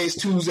Sundays,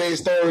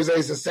 Tuesdays,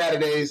 Thursdays, and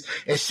Saturdays,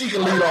 and she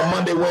can lead on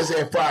Monday,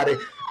 Wednesday, and Friday.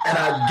 And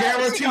I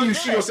guarantee you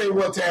she going to say,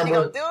 "What, Tamara?" She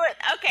going to do it?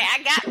 Okay,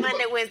 I got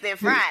Monday, Wednesday, and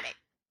Friday.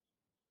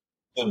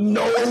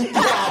 No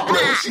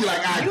problem. She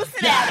like, I you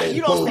sit down and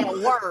you don't say a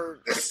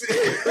word.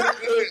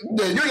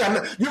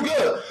 You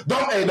good.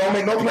 Don't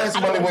make no plans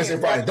for Monday, Wednesday,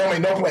 and Friday. Don't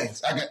make no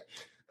plans. I got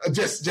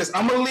just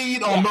I'm gonna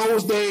lead on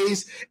those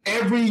days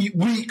every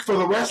week for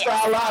the rest of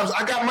our lives.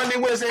 I got Monday,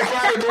 Wednesday, and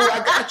Friday, dude. I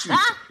got you.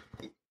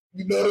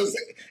 You know what I'm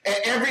saying? And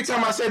every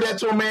time I said that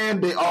to a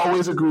man, they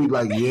always agreed,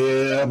 like,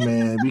 "Yeah,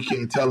 man, we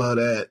can't tell her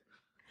that."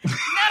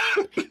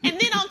 No. And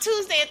then on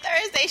Tuesday and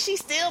Thursday, she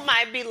still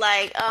might be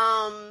like,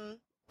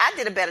 I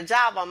did a better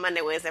job on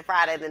Monday, Wednesday,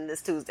 Friday than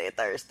this Tuesday and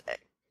Thursday.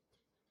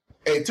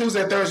 Hey,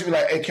 Tuesday and Thursday, be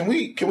like, hey, can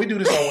we do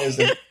this on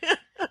Wednesday?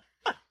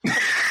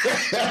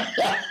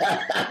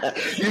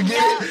 You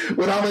get it?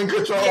 When I'm in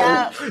control,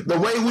 the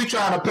way we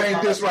trying to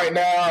paint this right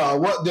now,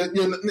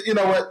 you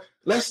know what?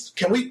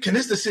 Can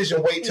this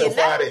decision wait till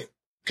Friday?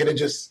 Can it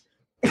just?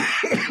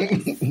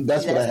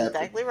 That's what I have.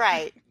 Exactly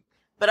right.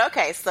 But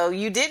okay, so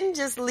you didn't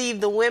just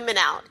leave the women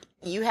out.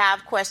 You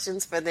have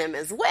questions for them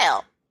as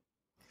well.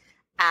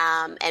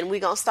 And we're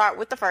gonna start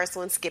with the first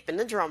one, skipping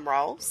the drum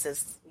roll,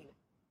 since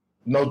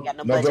you got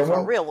no budget for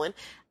a real one.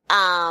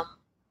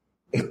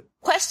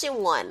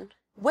 Question 1.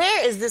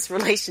 Where is this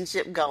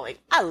relationship going?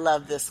 I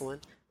love this one.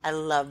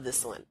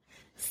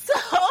 So,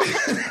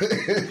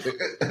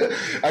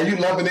 are you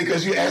loving it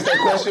because you asked that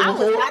question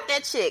before? I was not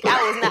that chick.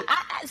 I was not.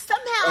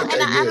 Somehow, okay,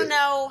 and I don't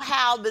know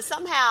how, but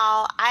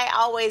somehow I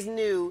always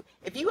knew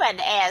if you had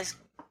to ask,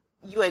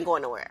 you ain't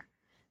going nowhere.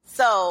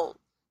 So,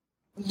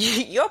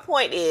 your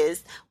point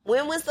is,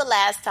 when was the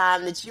last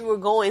time that you were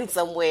going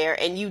somewhere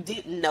and you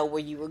didn't know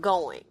where you were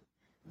going?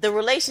 The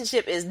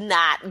relationship is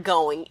not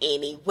going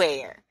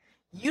anywhere.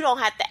 You don't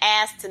have to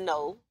ask to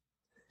know.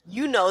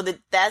 You know that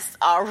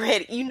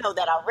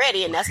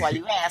already, and that's why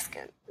you're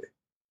asking.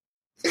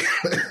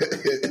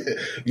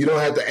 You don't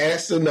have to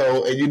ask to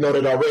know, and you know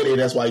that already, and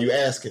that's why you're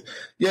asking.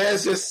 Yeah,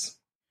 it's just,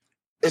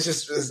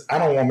 I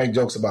don't want to make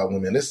jokes about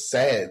women. It's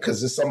sad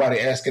because there's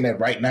somebody asking that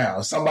right now.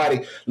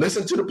 Somebody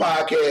listen to the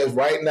podcast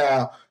right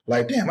now,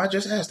 like, damn, I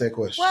just asked that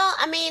question. Well,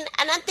 I mean,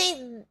 and I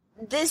think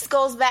this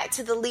goes back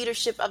to the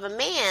leadership of a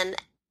man.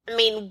 I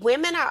mean,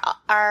 women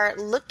are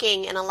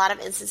looking in a lot of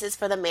instances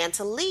for the man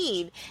to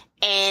lead,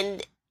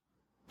 and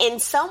in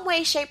some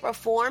way, shape, or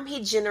form, he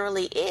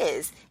generally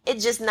is.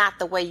 It's just not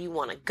the way you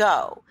want to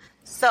go.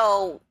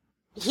 So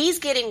he's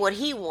getting what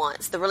he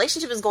wants. The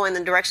relationship is going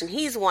in the direction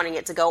he's wanting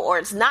it to go, or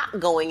it's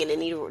not going in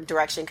any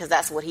direction because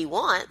that's what he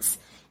wants.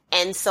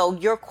 And so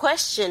your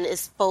question is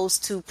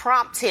supposed to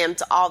prompt him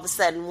to all of a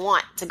sudden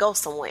want to go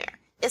somewhere.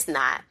 It's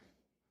not.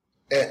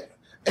 It's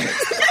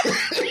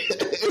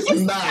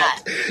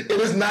not. It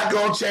is not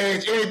going to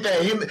change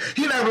anything.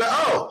 He never like,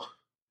 oh,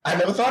 I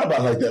never thought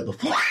about it like that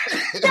before.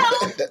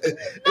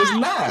 It's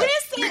not.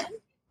 Listen,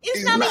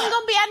 it's not even going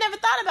to be, I never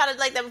thought about it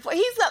like that before.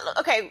 He's like,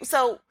 okay,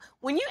 so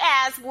when you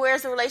ask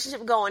where's the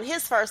relationship going,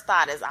 his first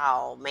thought is,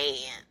 oh,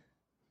 man.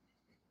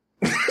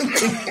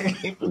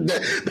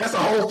 That's a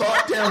whole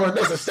thought, Tamara.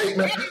 That's a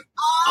statement.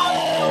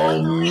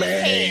 Oh,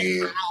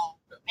 man.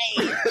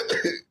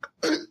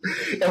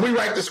 And we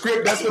write the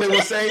script. That's what they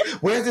will say.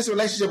 Where's this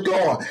relationship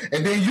going?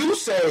 And then you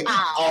say,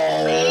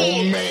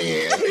 "Oh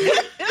man,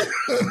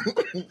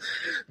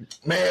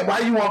 man, why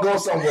you want to go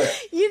somewhere?"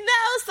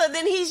 So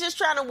then he's just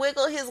trying to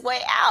wiggle his way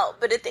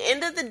out. But at the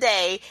end of the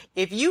day,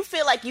 if you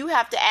feel like you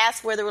have to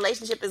ask where the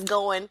relationship is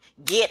going,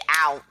 get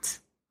out.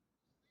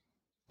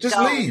 Just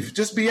leave.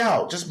 Just be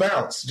out. Just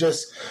bounce.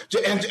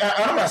 And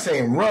I'm not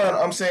saying run.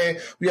 I'm saying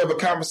we have a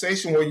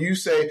conversation where you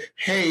say,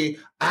 "Hey,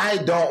 I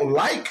don't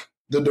like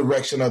the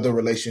direction of the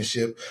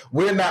relationship.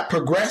 We're not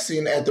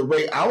progressing at the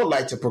rate I would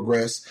like to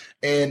progress.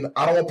 And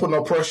I don't want to put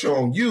no pressure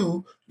on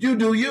you. You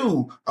do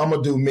you. I'm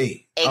going to do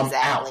me. Exactly.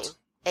 I'm out."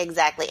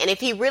 Exactly. And if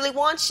he really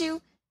wants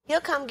you,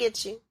 he'll come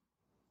get you.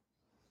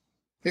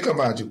 He'll come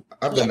find you.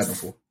 I've done that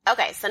before.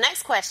 Okay. So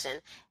next question.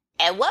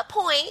 At what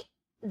point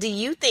do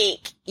you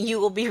think you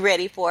will be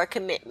ready for a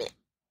commitment?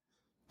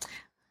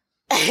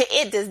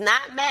 It does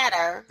not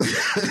matter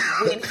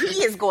when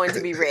he is going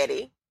to be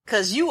ready,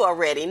 because you are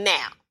ready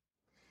now.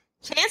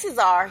 Chances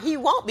are he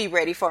won't be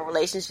ready for a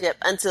relationship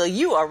until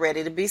you are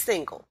ready to be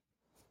single.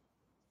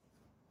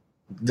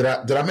 Did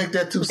I make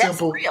that too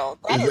simple? That's real.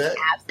 That is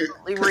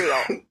absolutely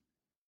real.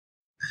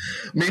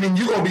 Meaning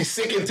you're going to be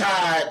sick and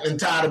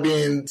tired of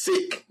being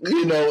sick,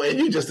 and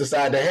you just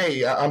decide that,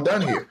 hey, I'm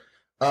done here.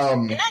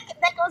 And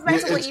that goes back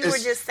to what you were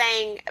just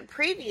saying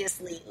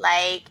previously.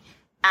 Like,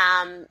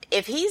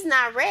 if he's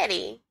not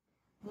ready,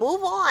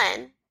 move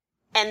on.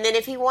 And then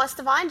if he wants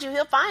to find you,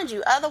 he'll find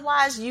you.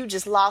 Otherwise, you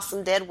just lost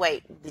some dead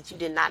weight that you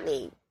did not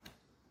need.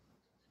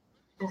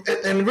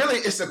 And really,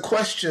 it's a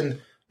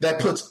question that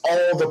puts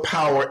all the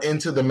power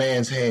into the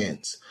man's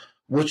hands,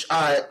 which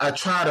I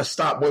try to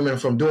stop women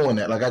from doing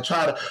that.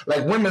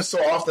 Like women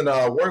so often that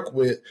I work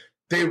with,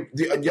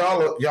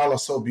 y'all are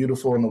so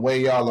beautiful in the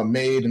way y'all are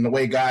made and the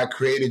way God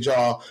created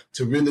y'all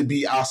to really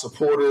be our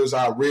supporters,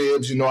 our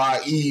ribs, our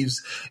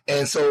eaves.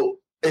 And so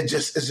it's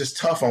just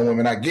tough on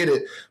women. I get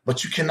it,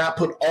 but you cannot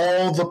put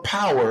all the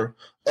power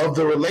of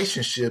the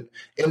relationship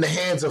in the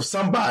hands of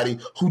somebody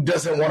who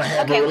doesn't want to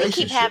have a relationship.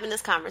 We keep having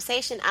this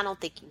conversation. I don't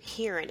think you're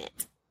hearing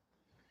it.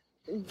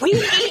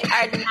 We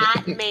are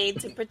not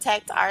made to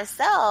protect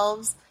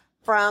ourselves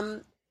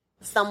from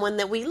someone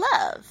that we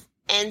love.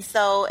 And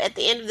so at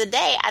the end of the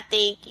day, I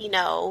think,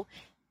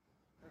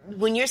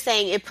 when you're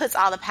saying it puts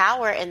all the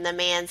power in the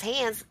man's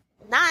hands,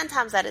 9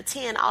 times out of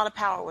 10, all the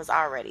power was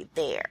already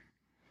there.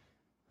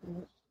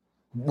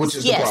 Which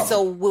is the problem.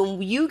 So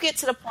when you get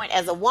to the point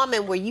as a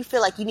woman where you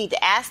feel like you need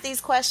to ask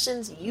these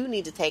questions, you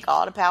need to take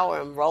all the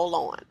power and roll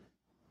on.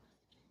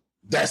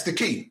 That's the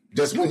key.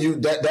 Just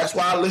when that's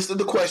why I listed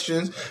the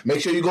questions. Make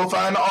sure you go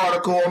find the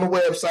article on the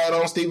website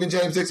on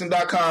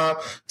StephenJamesDixon.com.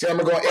 Tell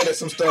me, go edit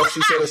some stuff.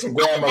 She said there's some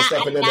grammar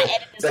stuff in there that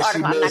she missed.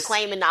 I'm not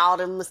claiming all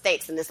the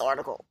mistakes in this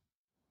article.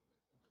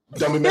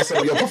 Don't be messing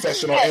up your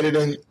professional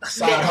editing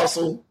side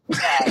hustle.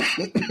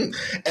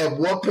 At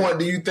what point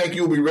do you think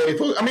you'll be ready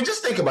for? I mean,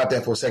 just think about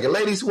that for a second,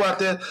 ladies who out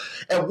there.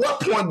 At what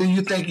point do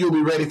you think you'll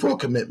be ready for a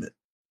commitment?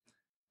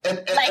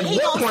 At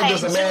what point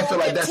does a man feel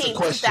like that's a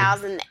question?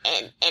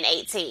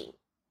 2018.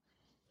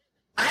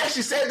 I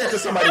actually said that to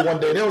somebody one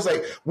day. They was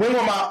like, when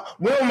will my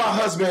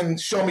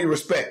husband show me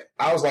respect?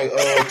 I was like,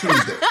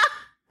 Tuesday.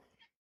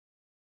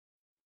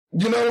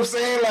 You know what I'm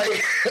saying?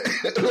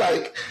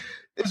 Like,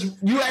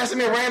 you asking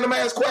me a random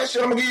ass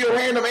question, I'm gonna give you a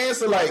random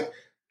answer. Like,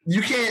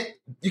 you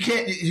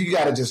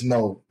gotta just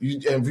know.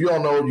 If you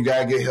don't know, you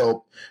gotta get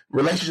help.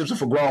 Relationships are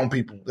for grown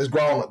people. There's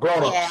grown up.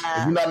 Yeah.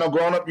 If you're not no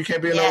grown up, you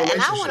can't be in no relationship.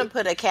 And I want to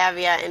put a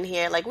caveat in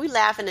here. Like, we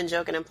laughing and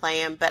joking and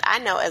playing, but I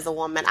know as a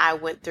woman, I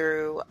went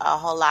through a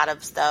whole lot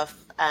of stuff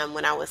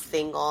when I was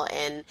single,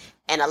 and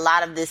a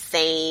lot of the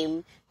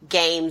same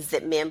games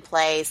that men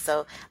play.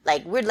 So,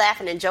 like, we're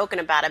laughing and joking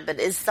about it, but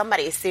is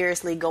somebody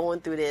seriously going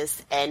through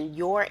this? And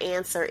your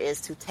answer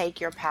is to take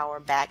your power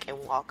back and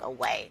walk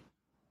away.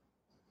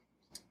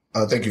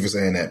 Thank you for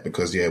saying that,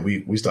 because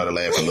we started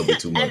laughing a little bit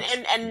too much.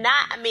 and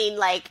not, I mean,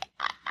 like,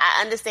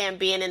 I understand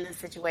being in this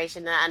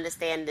situation, and I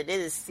understand that it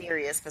is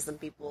serious for some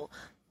people,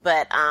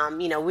 but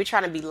we're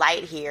trying to be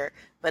light here.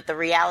 But the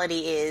reality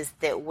is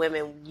that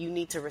women, you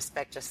need to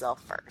respect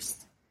yourself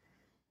first.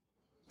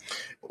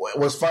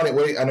 What's funny?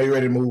 Wait, I know you're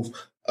ready to move.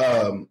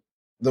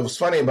 What's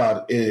funny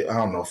about it? I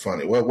don't know.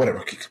 Funny, well,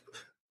 whatever.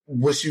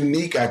 What's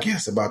unique, I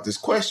guess, about this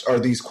question or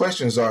these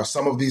questions are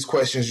some of these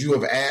questions you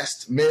have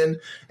asked men,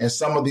 and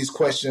some of these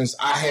questions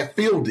I have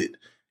fielded.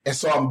 And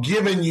so I'm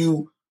giving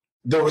you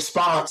the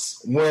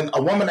response. When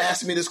a woman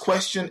asked me this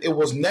question, it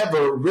was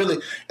never really.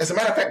 As a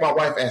matter of fact, my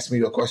wife asked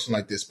me a question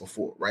like this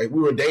before, right?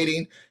 We were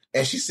dating,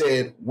 and she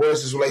said,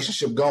 "Where's this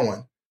relationship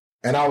going?"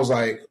 And I was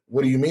like,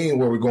 "What do you mean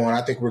where we're going?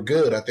 I think we're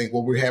good. I think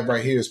what we have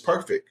right here is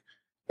perfect."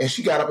 And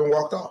she got up and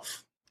walked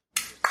off.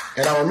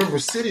 And I remember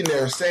sitting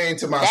there saying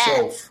to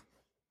myself,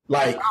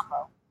 like,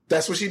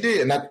 that's what she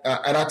did. And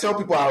I tell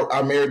people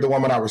I married the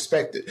woman I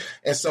respected.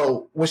 And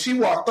so when she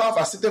walked off,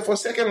 I sit there for a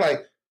second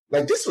like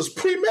this was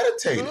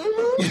premeditated.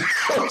 Mm-hmm. You know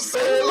what I'm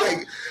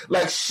saying?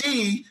 Like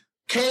she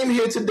came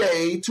here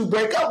today to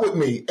break up with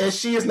me, and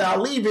she is now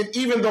leaving,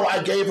 even though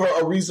I gave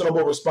her a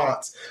reasonable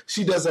response.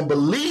 She doesn't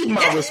believe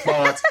my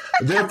response,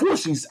 therefore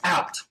she's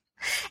out.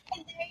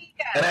 And there you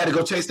go. And I had to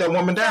go chase that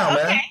woman down,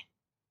 man.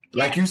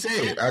 Like you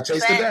said, I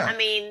chased her down. I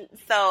mean,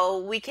 so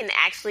we can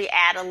actually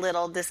add a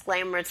little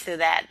disclaimer to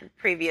that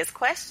previous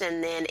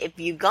question. Then if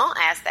you gonna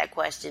ask that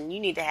question, you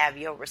need to have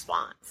your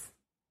response.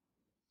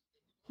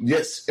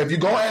 Yes. If you're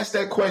going to ask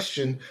that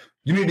question,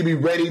 you need to be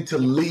ready to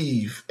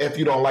leave if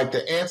you don't like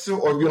the answer,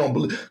 or if you don't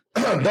believe.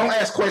 Don't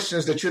ask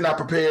questions that you're not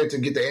prepared to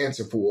get the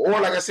answer for.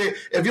 Or, like I said,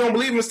 if you don't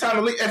believe it's time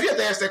to leave, if you have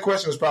to ask that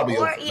question, it's probably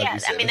over. Yeah,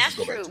 I mean, that's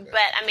true.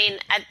 But, I mean,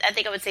 I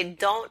think I would say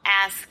don't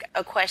ask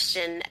a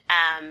question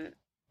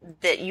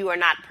that you are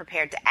not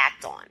prepared to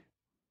act on.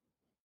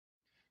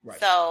 Right.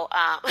 So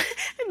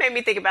it made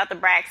me think about the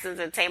Braxtons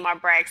and Tamar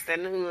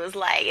Braxton, who was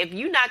like, if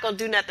you're not going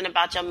to do nothing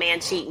about your man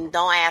cheating,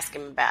 don't ask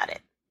him about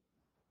it.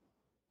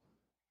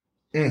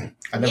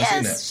 I never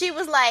seen that. She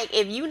was like,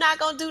 if you're not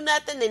going to do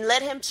nothing, then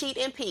let him cheat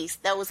in peace.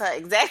 That was her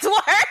exact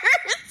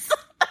words.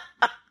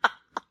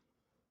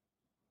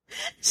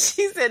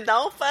 She said,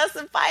 don't fuss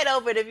and fight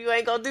over it if you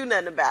ain't going to do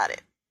nothing about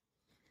it.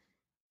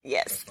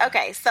 Yes.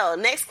 Okay, so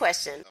next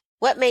question.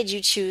 What made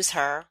you choose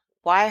her?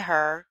 Why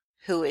her?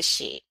 Who is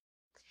she?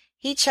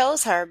 He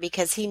chose her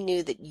because he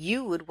knew that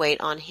you would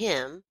wait on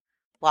him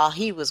while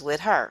he was with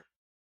her.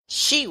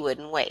 She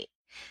wouldn't wait.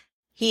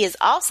 He is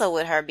also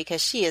with her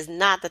because she is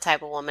not the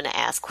type of woman to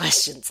ask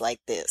questions like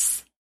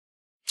this.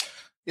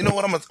 You know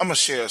what? I'm gonna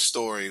share a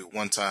story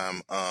one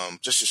time,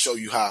 just to show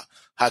you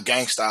how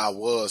gangster I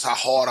was, how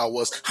hard I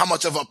was, how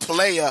much of a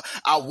player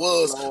I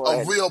was,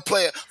 Lord. A real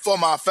player for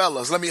my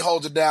fellas. Let me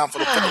hold it down for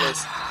the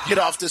fellas. Get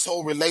off this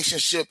whole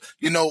relationship,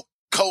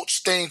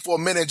 coach thing for a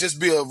minute. Just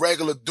be a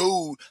regular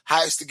dude,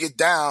 how it's to get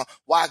down.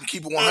 Why I can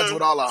keep it 100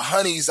 with all the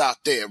honeys out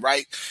there,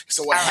 right?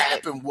 So what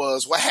happened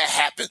was, what had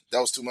happened? That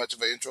was too much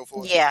of an intro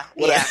for it. Yeah.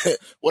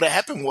 What had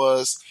happened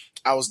was,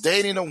 I was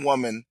dating a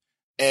woman,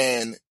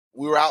 and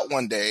we were out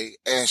one day,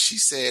 and she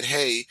said,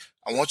 "Hey,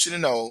 I want you to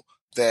know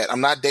that I'm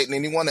not dating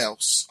anyone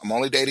else. I'm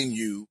only dating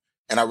you,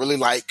 and I really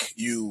like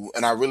you,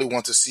 and I really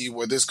want to see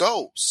where this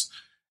goes."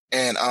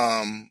 And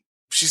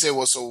she said,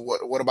 "Well, so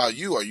what about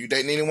you? Are you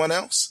dating anyone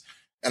else?"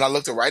 And I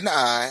looked her right in the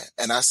eye,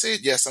 and I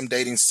said, "Yes, I'm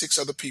dating 6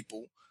 other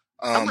people.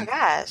 Oh my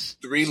gosh.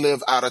 3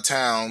 live out of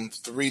town,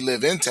 3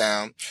 live in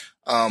town.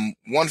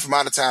 One from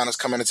out of town is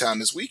coming to town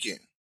this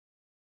weekend."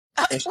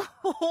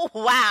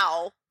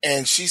 Wow.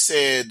 And she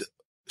said,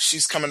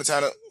 "She's coming to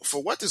town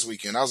for what this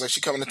weekend?" I was like,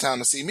 "She's coming to town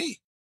to see me."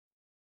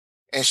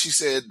 And she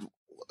said,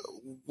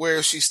 "Where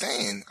is she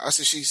staying?" I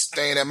said, "She's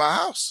staying at my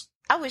house."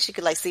 I wish you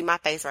could see my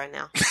face right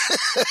now.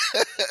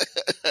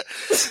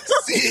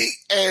 See,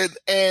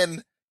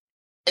 and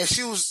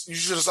she was, you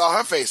should have saw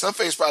her face. Her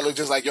face probably looked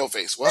just like your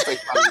face. Well, her face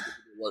probably looked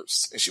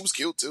worse. And she was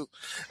cute too.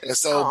 And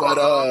so,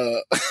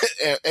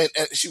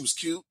 and she was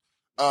cute,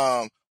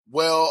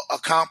 well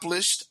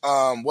accomplished,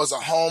 was a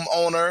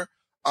homeowner,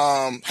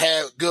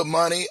 had good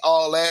money,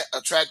 all that,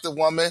 attractive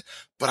woman,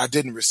 but I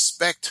didn't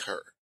respect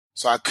her.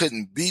 So I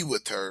couldn't be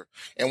with her.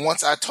 And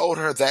once I told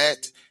her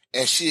that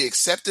and she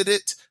accepted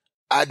it,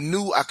 I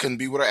knew I couldn't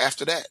be with her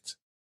after that.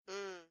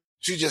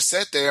 She just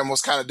sat there and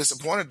was kind of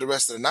disappointed the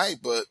rest of the night,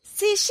 but...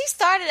 See, she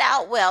started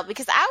out well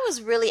because I was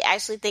really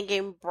actually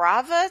thinking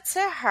bravo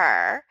to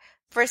her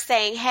for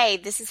saying, hey,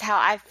 this is how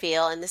I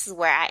feel and this is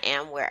where I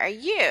am. Where are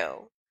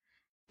you?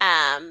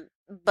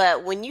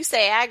 But when you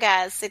say I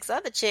got 6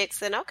 other chicks,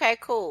 then okay,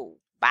 cool.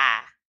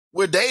 Bye.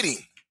 We're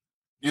dating.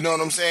 You know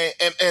what I'm saying?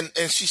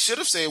 And she should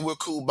have said we're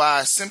cool,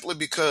 bye, simply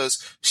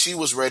because she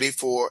was ready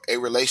for a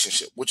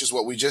relationship, which is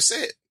what we just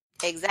said.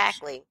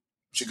 Exactly.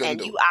 She couldn't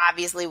do it. And you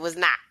obviously was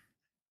not.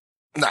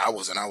 No, I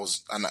wasn't.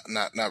 I'm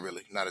not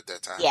really. Not at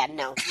that time. Yeah,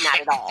 no, not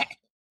at all.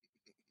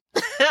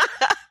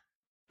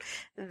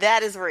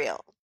 That is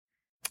real.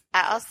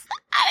 I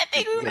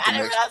didn't realize we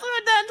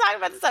were done talking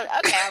about the subject.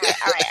 Okay,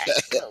 all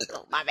right.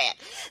 Cool. My bad.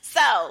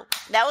 So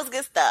that was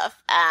good stuff.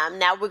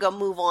 Now we're gonna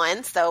move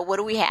on. So what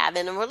do we have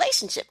in a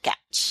relationship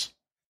couch?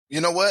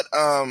 You know what?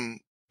 I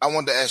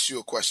wanted to ask you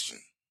a question.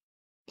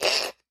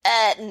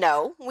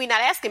 No, we're not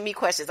asking me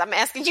questions. I'm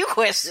asking you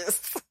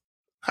questions.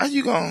 How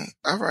you going?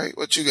 All right.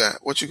 What you got?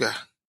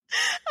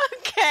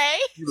 Okay.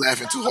 You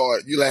laughing too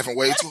hard. You laughing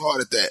way too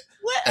hard at that.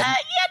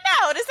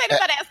 No, this ain't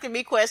about asking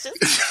me questions.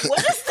 What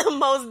is the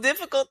most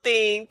difficult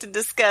thing to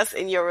discuss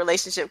in your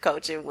relationship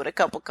coaching when a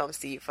couple comes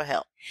to you for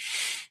help?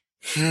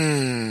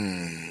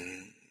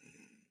 The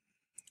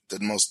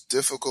most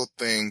difficult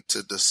thing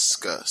to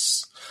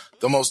discuss.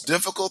 The most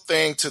difficult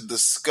thing to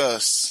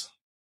discuss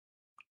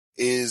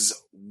is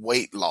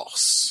weight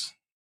loss.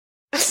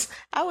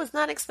 I was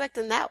not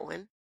expecting that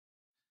one.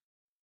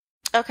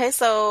 Okay,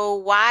 so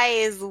why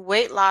is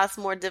weight loss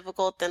more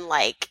difficult than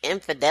like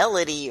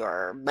infidelity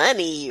or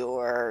money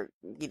or,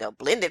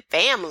 blended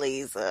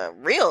families,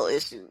 real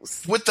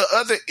issues? With the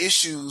other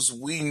issues,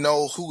 we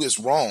know who is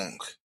wrong,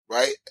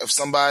 right? If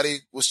somebody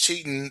was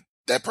cheating,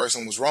 that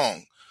person was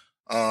wrong.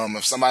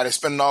 If somebody's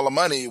spending all the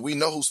money, we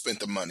know who spent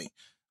the money.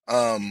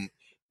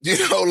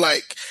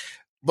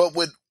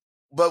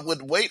 But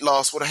with weight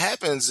loss, what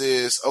happens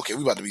is, okay,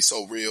 we about to be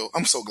so real.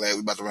 I'm so glad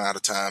we about to run out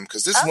of time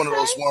because this is one of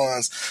those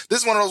ones.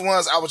 This is one of those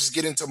ones I would just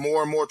get into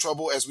more and more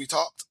trouble as we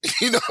talked.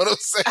 You know what I'm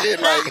saying?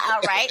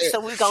 All right, so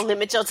we're gonna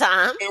limit your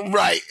time,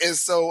 right? And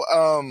so,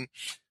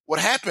 what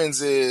happens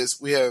is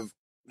we have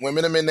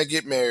women and men that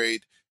get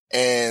married,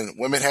 and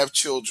women have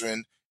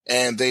children,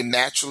 and they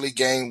naturally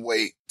gain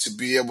weight to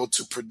be able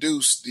to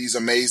produce these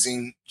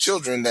amazing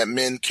children that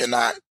men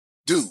cannot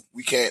do.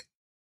 We can't.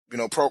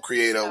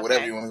 Procreate or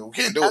whatever you want to. We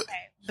can't do it.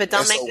 But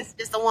don't make this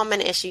just a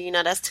woman issue.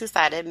 That's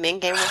two-sided. Men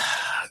gain weight.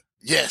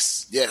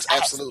 Yes,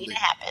 absolutely. It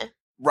happen.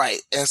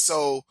 Right. And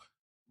so,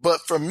 but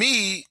for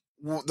me,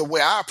 the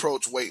way I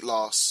approach weight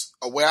loss,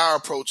 I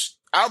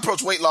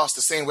approach weight loss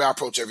the same way I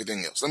approach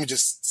everything else. Let me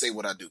just say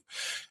what I do.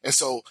 And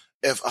so,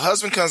 if a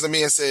husband comes to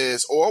me and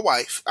says, or a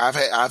wife,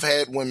 I've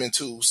had women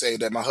too say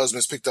that my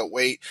husband's picked up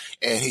weight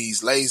and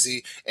he's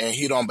lazy and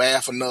he don't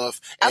bath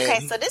enough. Okay,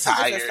 so this is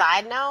just a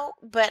side note,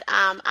 but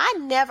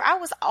I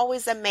was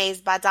always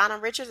amazed by Donna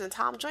Richards and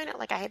Tom Joyner.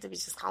 Like I hate to be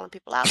just calling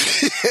people out,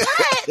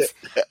 but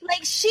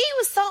like she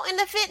was so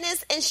into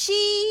fitness and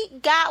she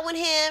got with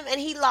him and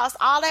he lost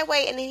all that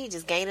weight and then he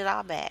just gained it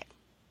all back.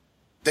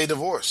 They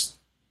divorced.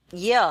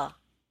 Yeah.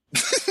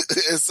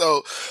 And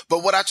so,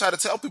 but what I try to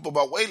tell people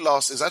about weight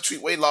loss is I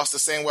treat weight loss the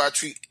same way I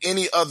treat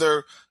any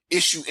other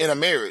issue in a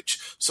marriage.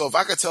 So if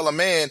I could tell a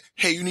man,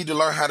 hey, you need to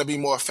learn how to be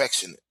more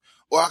affectionate.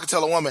 Or I could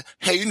tell a woman,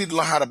 hey, you need to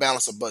learn how to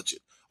balance a budget.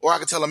 Or I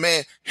could tell a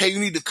man, hey, you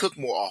need to cook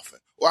more often.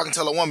 Or I can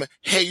tell a woman,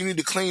 hey, you need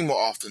to clean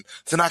more often.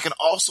 Then I can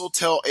also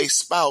tell a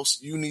spouse,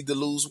 you need to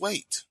lose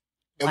weight.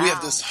 And we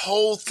have this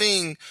whole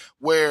thing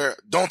where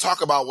don't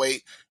talk about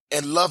weight.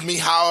 And love me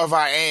however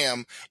I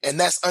am, and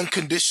that's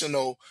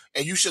unconditional,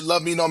 and you should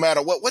love me no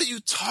matter what. What are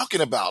you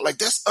talking about? Like,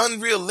 that's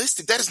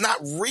unrealistic. That is not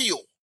real.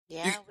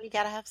 Yeah, we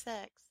gotta have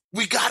sex.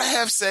 We gotta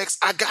have sex.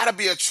 I gotta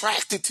be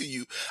attracted to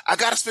you. I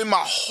gotta spend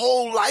my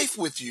whole life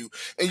with you.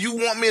 And you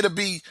want me to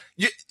be,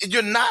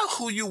 you're not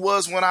who you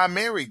was when I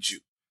married you.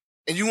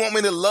 And you want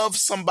me to love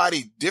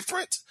somebody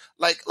different?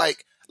 Like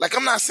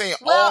I'm not saying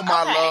all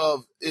my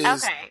love is...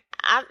 Okay.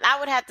 I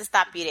would have to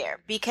stop you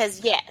there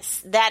because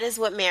yes, that is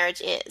what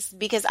marriage is.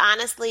 Because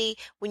honestly,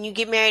 when you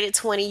get married at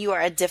 20, you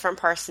are a different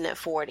person at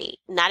 40.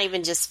 Not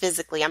even just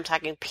physically. I'm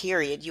talking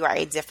period. You are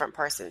a different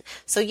person.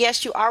 So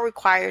yes, you are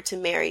required to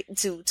marry,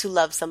 to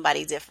love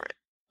somebody different.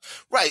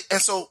 Right.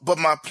 And so, but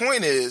my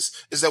point is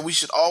that we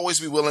should always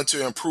be willing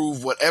to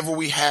improve whatever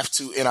we have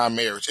to in our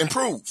marriage.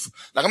 Improve.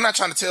 Like, I'm not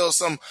trying to tell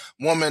some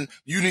woman,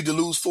 you need to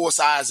lose 4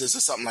 sizes or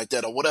something like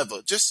that or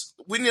whatever. Just,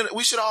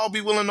 we should all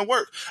be willing to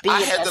work. Be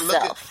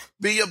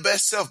your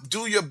best self.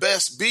 Do your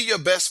best. Be your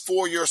best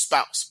for your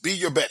spouse. Be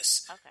your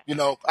best. Okay. You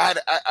know, I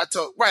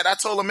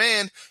told a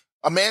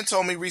man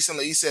told me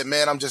recently, he said,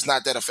 man, I'm just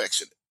not that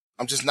affectionate.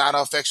 I'm just not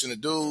an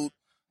affectionate dude.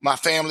 My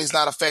family's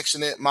not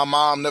affectionate. My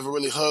mom never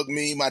really hugged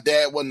me. My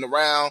dad wasn't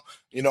around,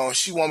 you know, and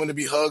she wanted me to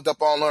be hugged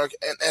up on her.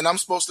 And I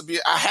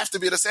have to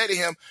be able to say to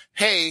him,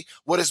 hey,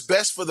 what is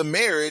best for the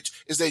marriage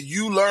is that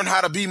you learn how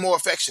to be more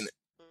affectionate.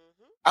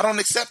 Mm-hmm. I don't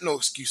accept no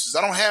excuses.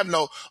 I don't have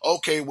no,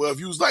 okay, well, if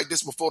you was like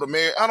this before the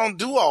marriage, I don't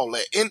do all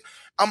that. And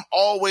I'm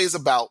always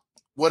about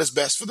what is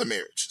best for the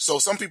marriage. So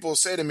some people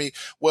say to me,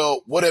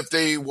 well, what if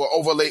they were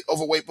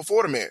overweight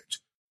before the marriage?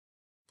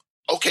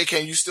 Okay,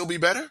 can you still be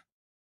better?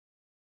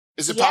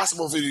 Is it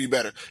possible for you to be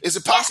better? Is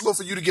it possible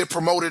for you to get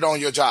promoted on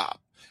your job?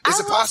 Is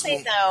it possible?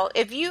 Say, though,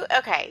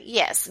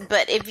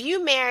 but if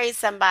you married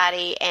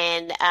somebody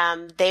and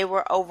they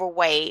were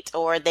overweight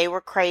or they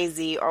were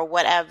crazy or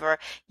whatever,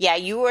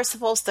 you were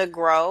supposed to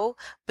grow,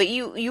 but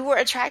you were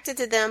attracted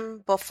to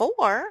them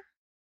before.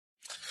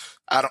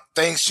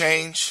 Things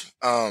change.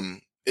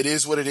 It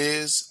is what it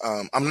is.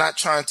 I'm not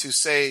trying to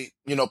say,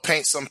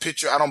 paint some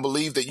picture. I don't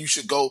believe that you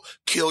should go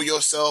kill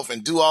yourself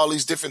and do all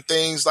these different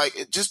things.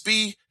 Just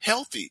be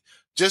healthy.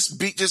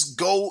 Just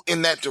go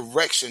in that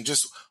direction.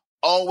 Just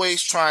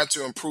always trying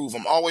to improve.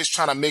 I'm always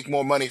trying to make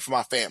more money for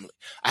my family.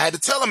 I had to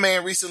tell a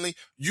man recently,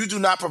 you do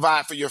not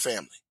provide for your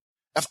family.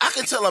 If I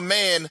can tell a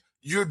man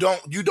you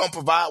don't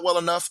provide well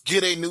enough,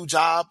 get a new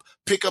job,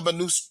 pick up a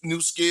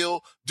new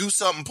skill, do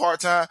something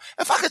part-time.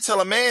 If I could tell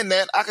a man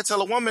that, I could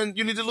tell a woman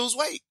you need to lose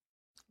weight.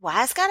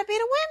 Why it's got to be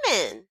the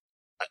women?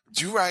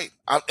 You're right.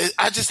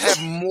 I just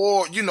have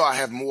more, I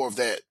have more of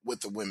that with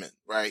the women,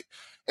 right?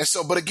 And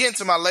so, but again,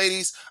 to my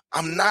ladies,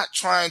 I'm not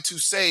trying to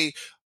say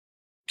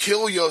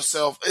kill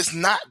yourself. It's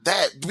not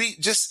that.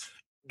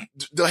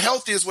 The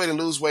healthiest way to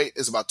lose weight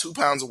is about 2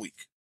 pounds a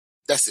week.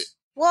 That's it.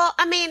 Well,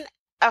 I mean,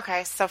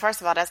 okay, so first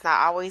of all, that's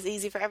not always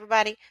easy for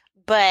everybody,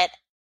 but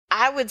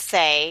I would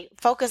say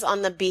focus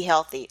on the be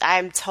healthy.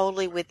 I'm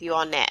totally with you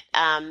on that.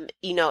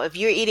 If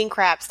you're eating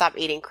crap, stop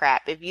eating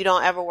crap. If you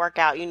don't ever work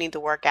out, you need to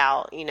work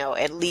out,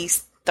 at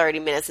least 30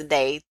 minutes a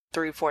day,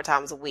 3-4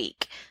 times a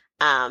week.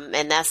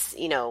 And that's,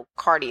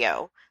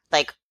 cardio,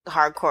 like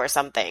hardcore or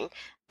something.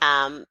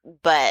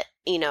 But,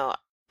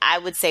 I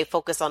would say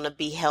focus on the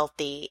be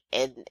healthy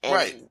and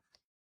right.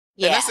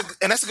 Yeah.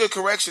 And that's a good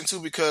correction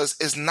too, because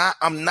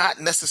I'm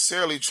not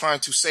necessarily trying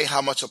to say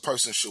how much a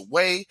person should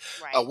weigh,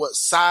 or what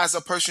size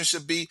a person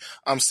should be.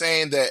 I'm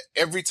saying that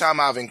every time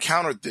I've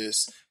encountered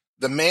this,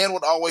 the man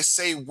would always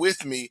say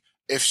with me,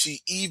 if she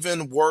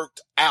even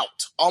worked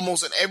out.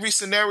 Almost in every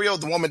scenario,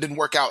 the woman didn't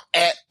work out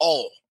at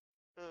all.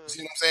 You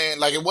see what I'm saying?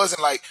 Like, it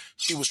wasn't like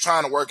she was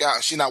trying to work out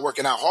and she's not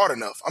working out hard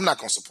enough. I'm not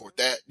going to support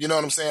that. You know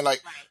what I'm saying?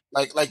 Like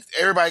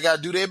everybody got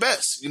to do their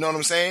best. You know what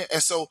I'm saying?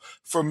 And so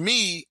for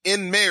me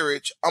in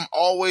marriage, I'm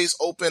always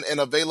open and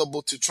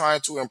available to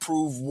trying to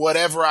improve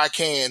whatever I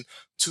can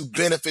to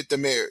benefit the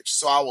marriage.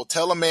 So I will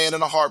tell a man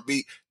in a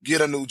heartbeat,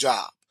 get a new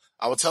job.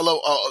 I will tell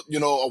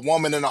a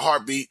woman in a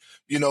heartbeat,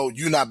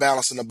 you're not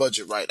balancing the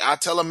budget right. I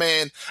had to tell a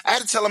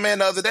man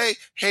the other day,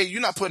 hey,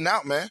 you're not putting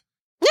out, man.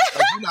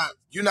 Like,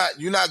 you're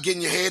not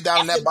getting your head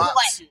down in that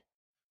box.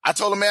 I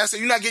told him, man, I said,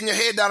 you're not getting your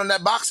head down in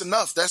that box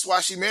enough. That's why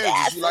she married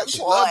you.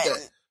 She loved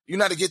that. You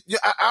not to get,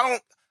 I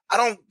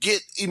don't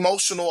get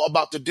emotional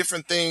about the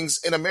different things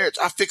in a marriage.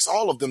 I fix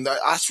all of them.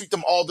 I treat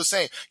them all the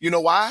same. You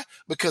know why?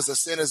 Because a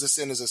sin is a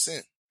sin is a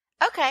sin.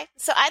 Okay.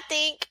 So I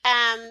think,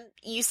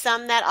 you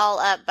sum that all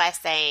up by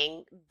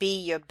saying, be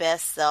your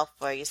best self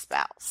for your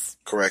spouse.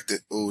 Correct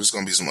it. Ooh, there's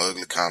going to be some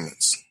ugly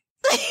comments.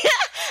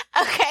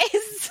 Okay,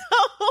 so,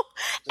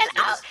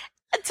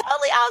 and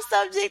totally off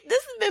subject.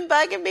 This has been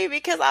bugging me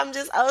because I'm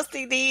just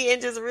OCD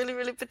and just really,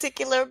 really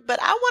particular. But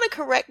I want to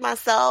correct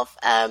myself.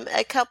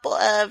 A couple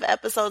of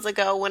episodes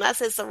ago, when I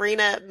said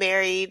Serena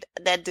married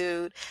that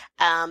dude,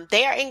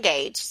 they are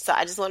engaged. So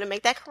I just want to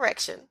make that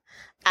correction.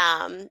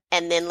 And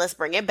then let's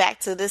bring it back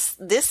to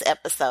this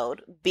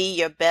episode. Be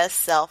your best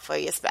self for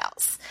your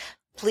spouse.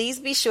 Please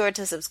be sure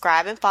to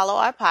subscribe and follow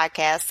our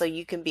podcast so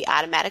you can be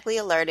automatically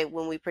alerted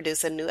when we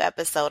produce a new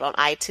episode on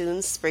iTunes,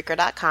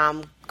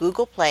 Spreaker.com,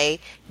 Google Play,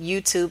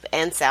 YouTube,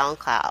 and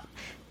SoundCloud.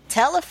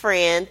 Tell a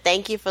friend.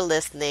 Thank you for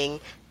listening.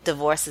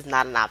 Divorce is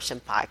Not an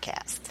Option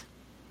podcast.